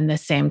with you in the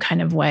same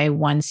kind of way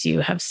once you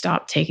have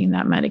stopped taking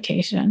that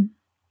medication.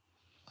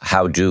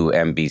 How do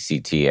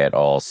MBCT at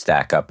all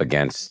stack up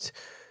against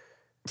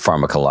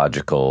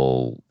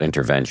pharmacological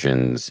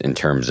interventions in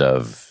terms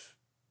of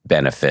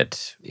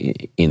benefit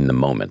in the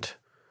moment?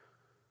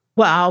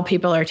 While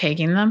people are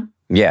taking them?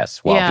 Yes,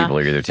 while people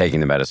are either taking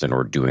the medicine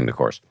or doing the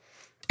course.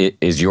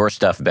 Is your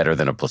stuff better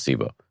than a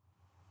placebo?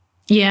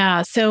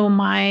 Yeah, so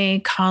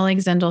my colleague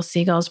Zindel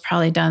Siegel's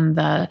probably done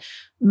the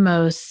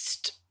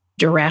most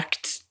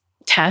direct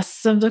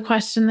tests of the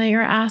question that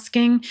you're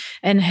asking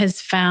and has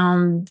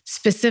found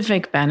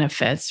specific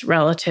benefits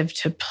relative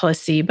to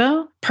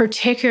placebo,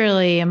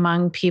 particularly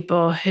among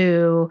people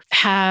who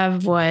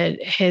have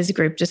what his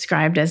group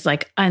described as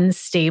like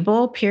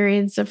unstable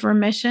periods of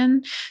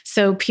remission.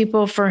 So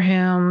people for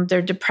whom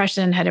their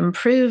depression had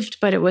improved,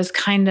 but it was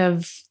kind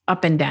of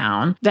up and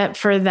down, that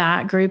for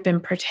that group in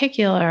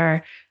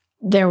particular,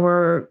 there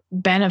were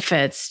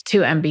benefits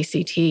to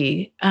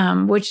MBCT,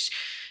 which,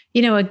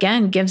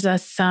 again, gives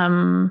us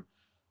some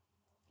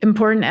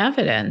important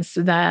evidence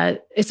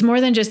that it's more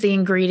than just the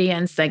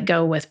ingredients that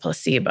go with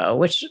placebo,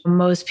 which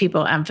most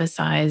people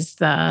emphasize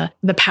the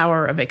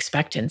power of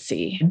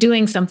expectancy,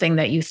 doing something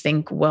that you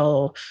think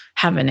will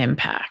have an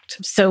impact.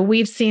 So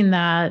we've seen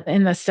that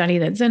in the study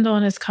that Zindel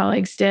and his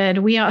colleagues did.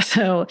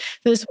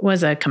 This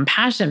was a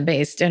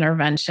compassion-based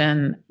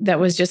intervention that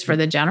was just for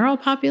the general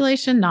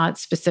population, not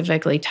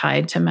specifically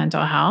tied to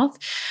mental health.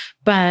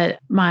 But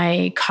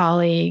my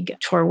colleague,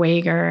 Tor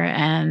Wager,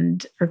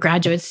 and her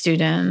graduate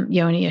student,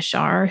 Yoni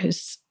Ashar,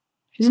 who's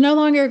no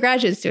longer a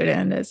graduate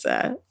student, is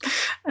a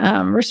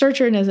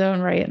researcher in his own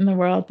right in the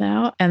world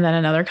now. And then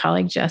another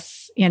colleague,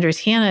 Jess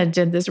Andrews-Hanna,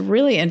 did this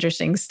really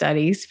interesting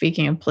study,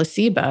 speaking of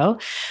placebo,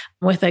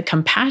 with a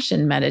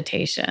compassion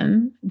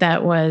meditation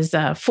that was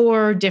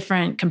 4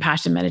 different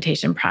compassion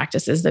meditation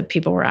practices that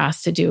people were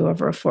asked to do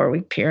over a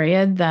 4-week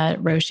period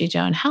that Roshi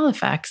Joan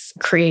Halifax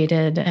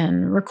created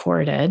and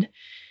recorded.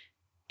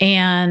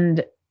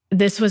 And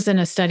this was in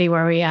a study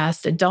where we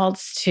asked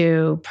adults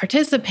to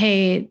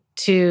participate,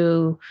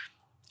 to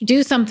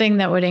do something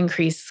that would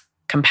increase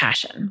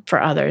compassion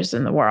for others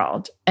in the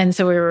world. And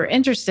so we were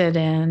interested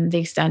in the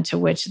extent to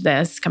which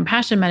this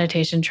compassion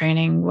meditation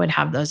training would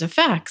have those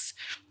effects.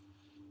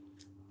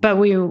 But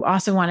we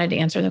also wanted to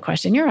answer the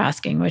question you're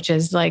asking, which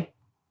is like,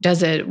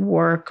 does it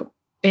work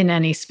in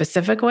any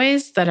specific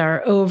ways that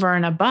are over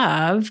and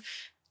above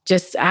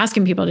just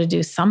asking people to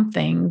do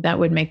something that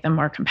would make them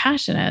more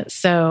compassionate?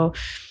 So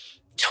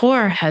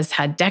Tor has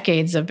had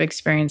decades of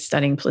experience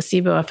studying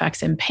placebo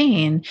effects in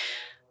pain.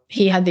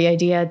 He had the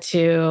idea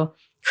to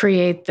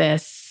create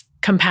this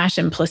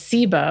compassion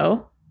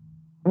placebo,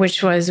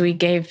 which was we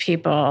gave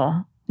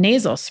people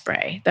nasal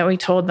spray that we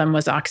told them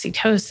was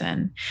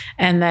oxytocin,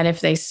 and that if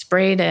they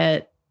sprayed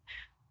it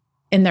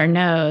in their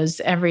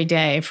nose every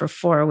day for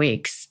 4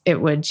 weeks,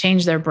 it would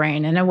change their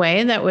brain in a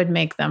way that would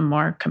make them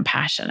more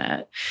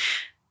compassionate.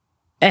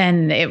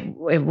 And it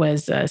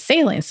was a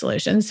saline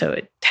solution, so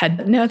it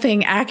had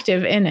nothing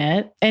active in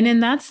it. And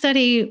in that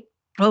study,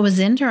 what was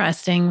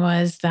interesting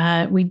was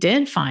that we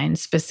did find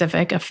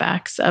specific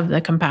effects of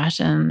the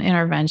compassion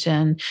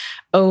intervention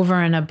over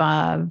and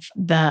above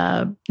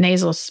the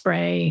nasal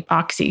spray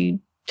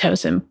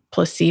oxytocin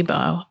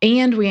placebo.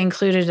 And we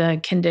included a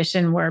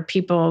condition where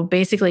people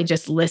basically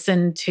just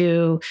listened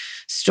to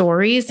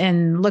stories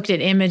and looked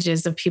at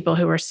images of people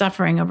who were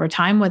suffering over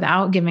time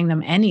without giving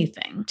them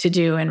anything to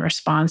do in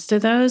response to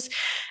those.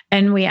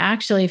 And we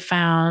actually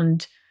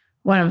found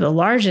one of the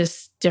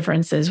largest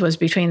differences was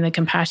between the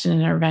compassion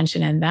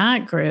intervention in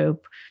that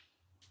group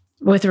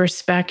with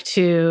respect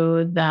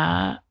to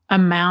the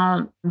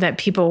amount that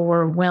people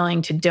were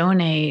willing to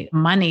donate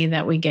money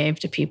that we gave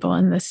to people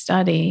in this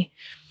study.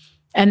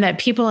 And that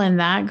people in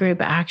that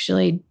group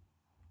actually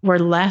were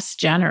less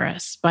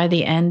generous by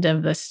the end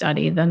of the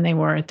study than they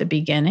were at the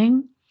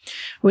beginning,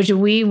 which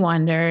we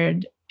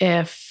wondered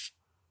if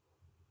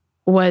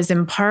was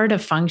in part a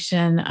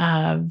function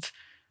of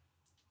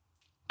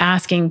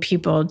asking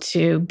people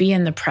to be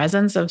in the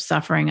presence of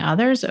suffering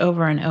others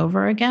over and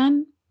over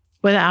again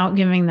without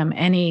giving them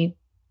any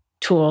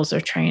tools or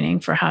training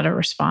for how to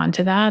respond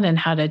to that and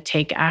how to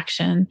take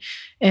action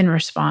in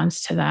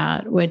response to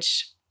that,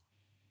 which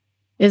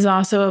is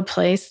also a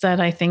place that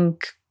I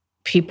think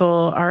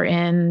people are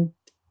in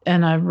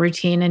a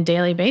routine and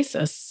daily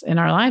basis in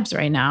our lives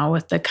right now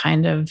with the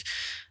kind of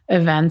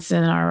events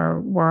in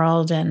our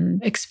world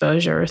and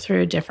exposure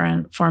through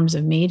different forms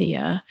of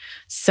media.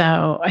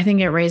 So I think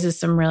it raises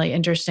some really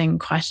interesting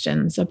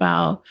questions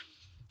about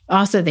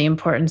also the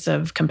importance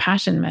of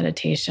compassion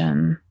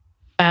meditation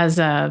as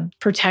a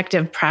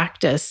protective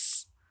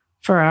practice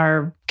for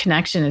our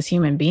connection as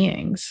human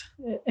beings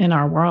in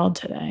our world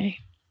today.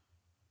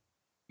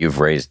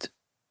 You've raised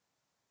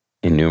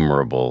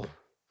innumerable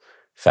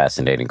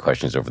fascinating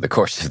questions over the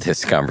course of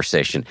this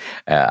conversation.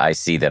 I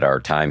see that our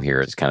time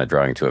here is kind of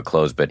drawing to a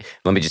close, but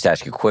let me just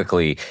ask you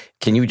quickly,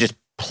 can you just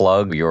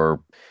plug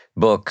your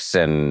books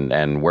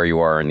and where you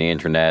are on the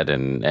internet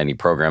and any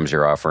programs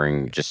you're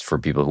offering just for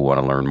people who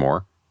want to learn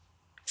more?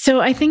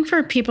 So I think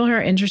for people who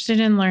are interested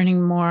in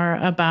learning more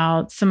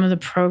about some of the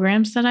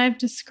programs that I've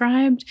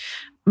described,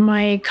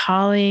 my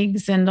colleague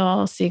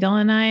Zindel Siegel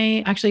and I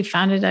actually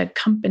founded a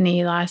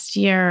company last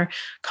year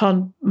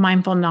called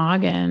Mindful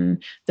Noggin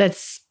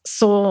that's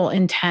sole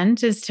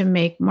intent is to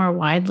make more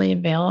widely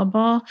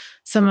available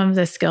some of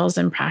the skills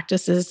and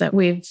practices that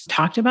we've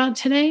talked about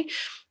today.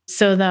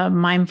 So the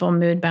Mindful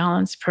Mood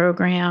Balance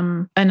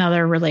program,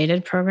 another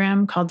related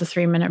program called the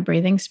 3-Minute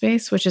Breathing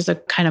Space, which is a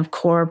kind of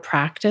core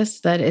practice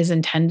that is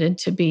intended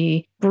to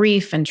be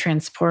brief and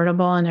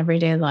transportable in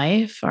everyday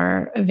life,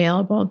 are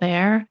available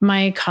there.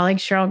 My colleague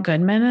Cheryl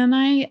Goodman and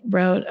I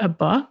wrote a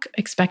book,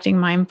 Expecting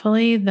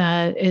Mindfully,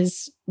 that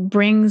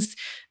brings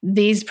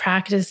these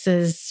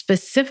practices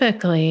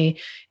specifically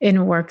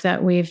in work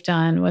that we've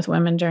done with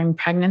women during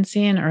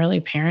pregnancy and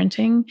early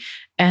parenting,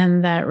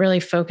 and that really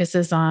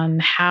focuses on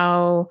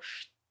how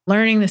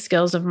learning the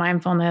skills of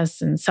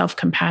mindfulness and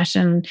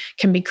self-compassion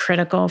can be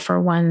critical for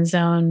one's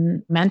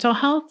own mental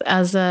health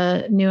as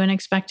a new and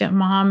expectant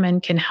mom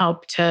and can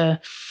help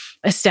to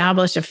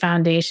establish a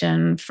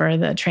foundation for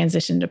the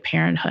transition to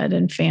parenthood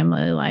and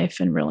family life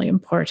in really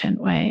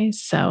important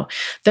ways. So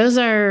those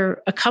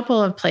are a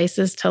couple of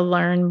places to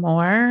learn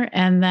more.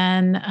 And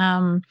then,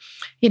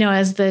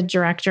 as the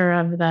director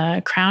of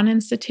the Crown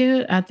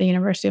Institute at the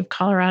University of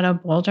Colorado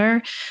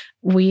Boulder,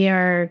 we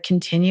are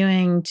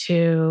continuing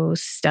to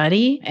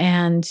study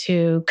and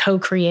to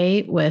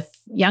co-create with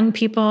young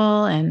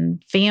people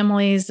and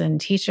families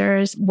and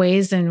teachers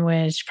ways in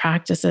which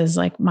practices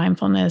like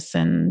mindfulness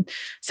and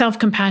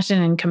self-compassion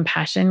and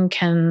compassion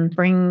can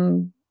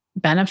bring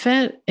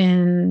benefit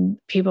in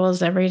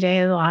people's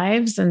everyday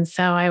lives. And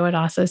so I would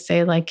also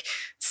say,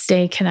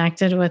 stay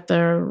connected with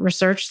the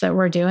research that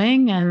we're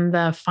doing and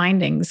the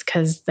findings,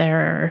 because there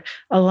are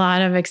a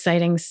lot of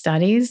exciting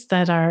studies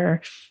that are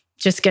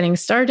just getting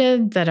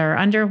started, that are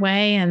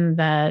underway, and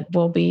that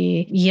will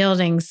be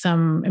yielding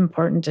some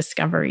important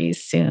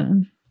discoveries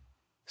soon.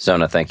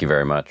 Sona, thank you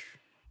very much.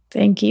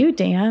 Thank you,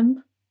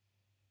 Dan.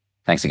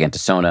 Thanks again to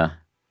Sona.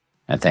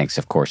 And thanks,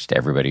 of course, to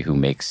everybody who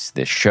makes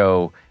this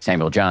show.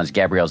 Samuel Johns,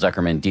 Gabrielle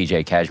Zuckerman,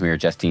 DJ Kashmir,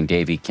 Justine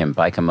Davey, Kim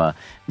Bikama,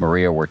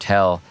 Maria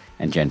Wertel,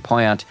 and Jen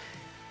Poyant.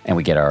 And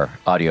we get our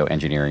audio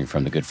engineering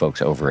from the good folks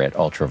over at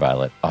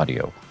Ultraviolet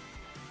Audio.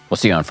 We'll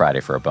see you on Friday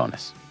for a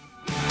bonus.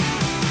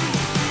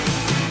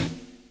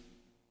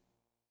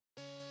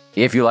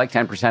 If you like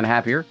 10%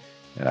 Happier,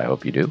 and I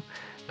hope you do,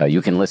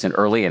 you can listen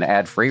early and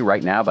ad-free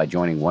right now by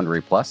joining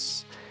Wondery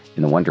Plus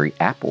in the Wondery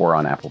app or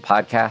on Apple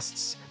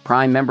Podcasts.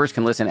 Prime members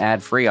can listen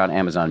ad-free on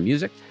Amazon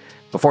Music.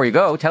 Before you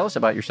go, tell us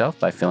about yourself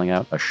by filling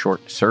out a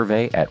short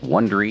survey at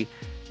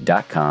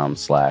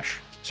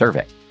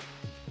Wondery.com/survey.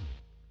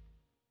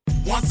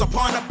 Once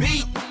upon a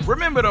beat.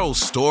 Remember those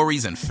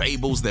stories and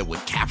fables that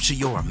would capture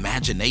your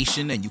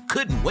imagination and you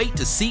couldn't wait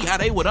to see how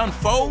they would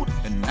unfold?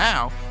 And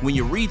now, when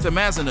you read them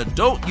as an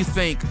adult, you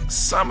think,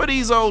 some of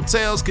these old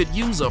tales could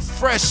use a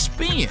fresh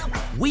spin.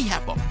 We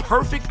have a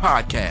perfect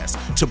podcast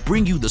to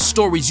bring you the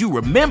stories you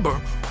remember,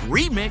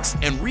 remix,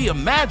 and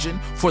reimagine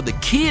for the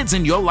kids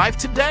in your life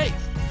today.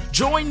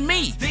 Join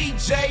me,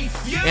 DJ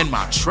Few, and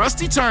my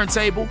trusty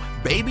turntable,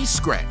 Baby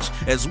Scratch,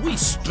 as we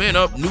spin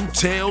up new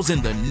tales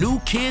in the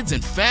New Kids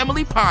and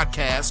Family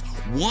podcast,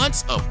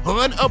 Once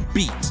Upon a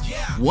Beat.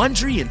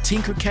 Wondery and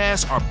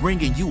Tinkercast are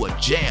bringing you a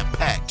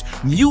jam-packed,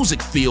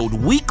 music-filled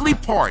weekly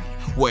party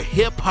where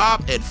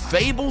hip-hop and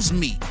fables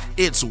meet.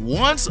 It's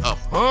Once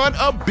Upon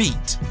a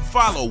Beat.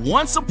 Follow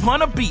Once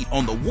Upon a Beat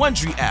on the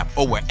Wondery app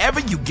or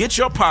wherever you get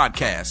your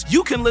podcasts.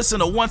 You can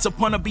listen to Once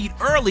Upon a Beat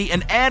early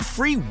and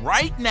ad-free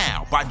right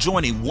now by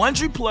joining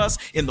Wondery Plus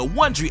in the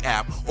Wondery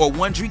app or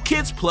Wondery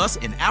Kids Plus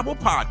in Apple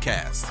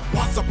Podcasts.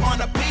 Once Upon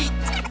a Beat.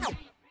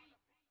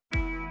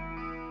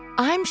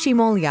 I'm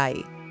Shimol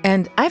Yai,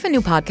 and I have a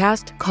new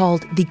podcast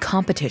called The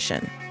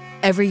Competition.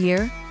 Every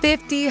year,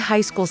 50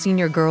 high school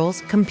senior girls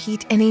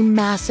compete in a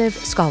massive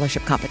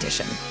scholarship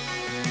competition.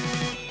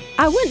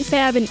 I wouldn't say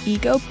I have an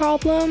ego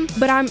problem,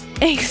 but I'm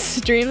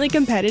extremely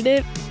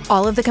competitive.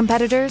 All of the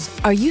competitors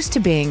are used to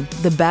being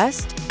the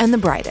best and the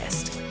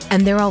brightest,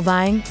 and they're all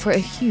vying for a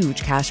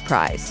huge cash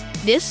prize.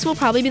 This will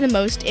probably be the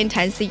most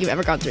intense thing you've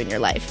ever gone through in your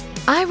life.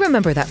 I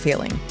remember that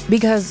feeling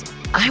because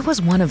I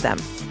was one of them.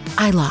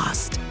 I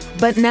lost.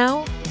 But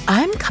now,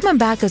 I'm coming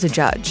back as a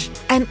judge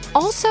and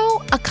also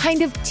a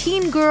kind of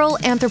teen girl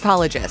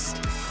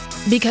anthropologist.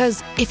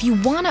 Because if you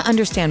want to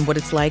understand what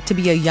it's like to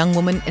be a young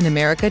woman in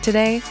America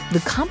today, the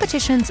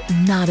competition's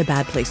not a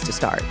bad place to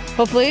start.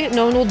 Hopefully,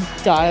 no one will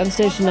die on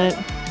stage tonight.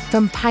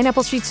 From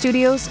Pineapple Street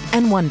Studios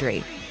and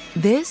Wondery,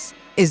 this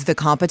is The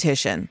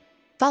Competition.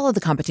 Follow The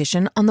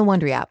Competition on the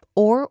Wondery app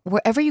or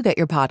wherever you get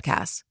your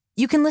podcasts.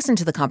 You can listen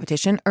to The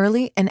Competition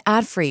early and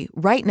ad-free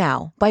right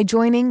now by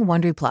joining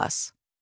Wondery Plus.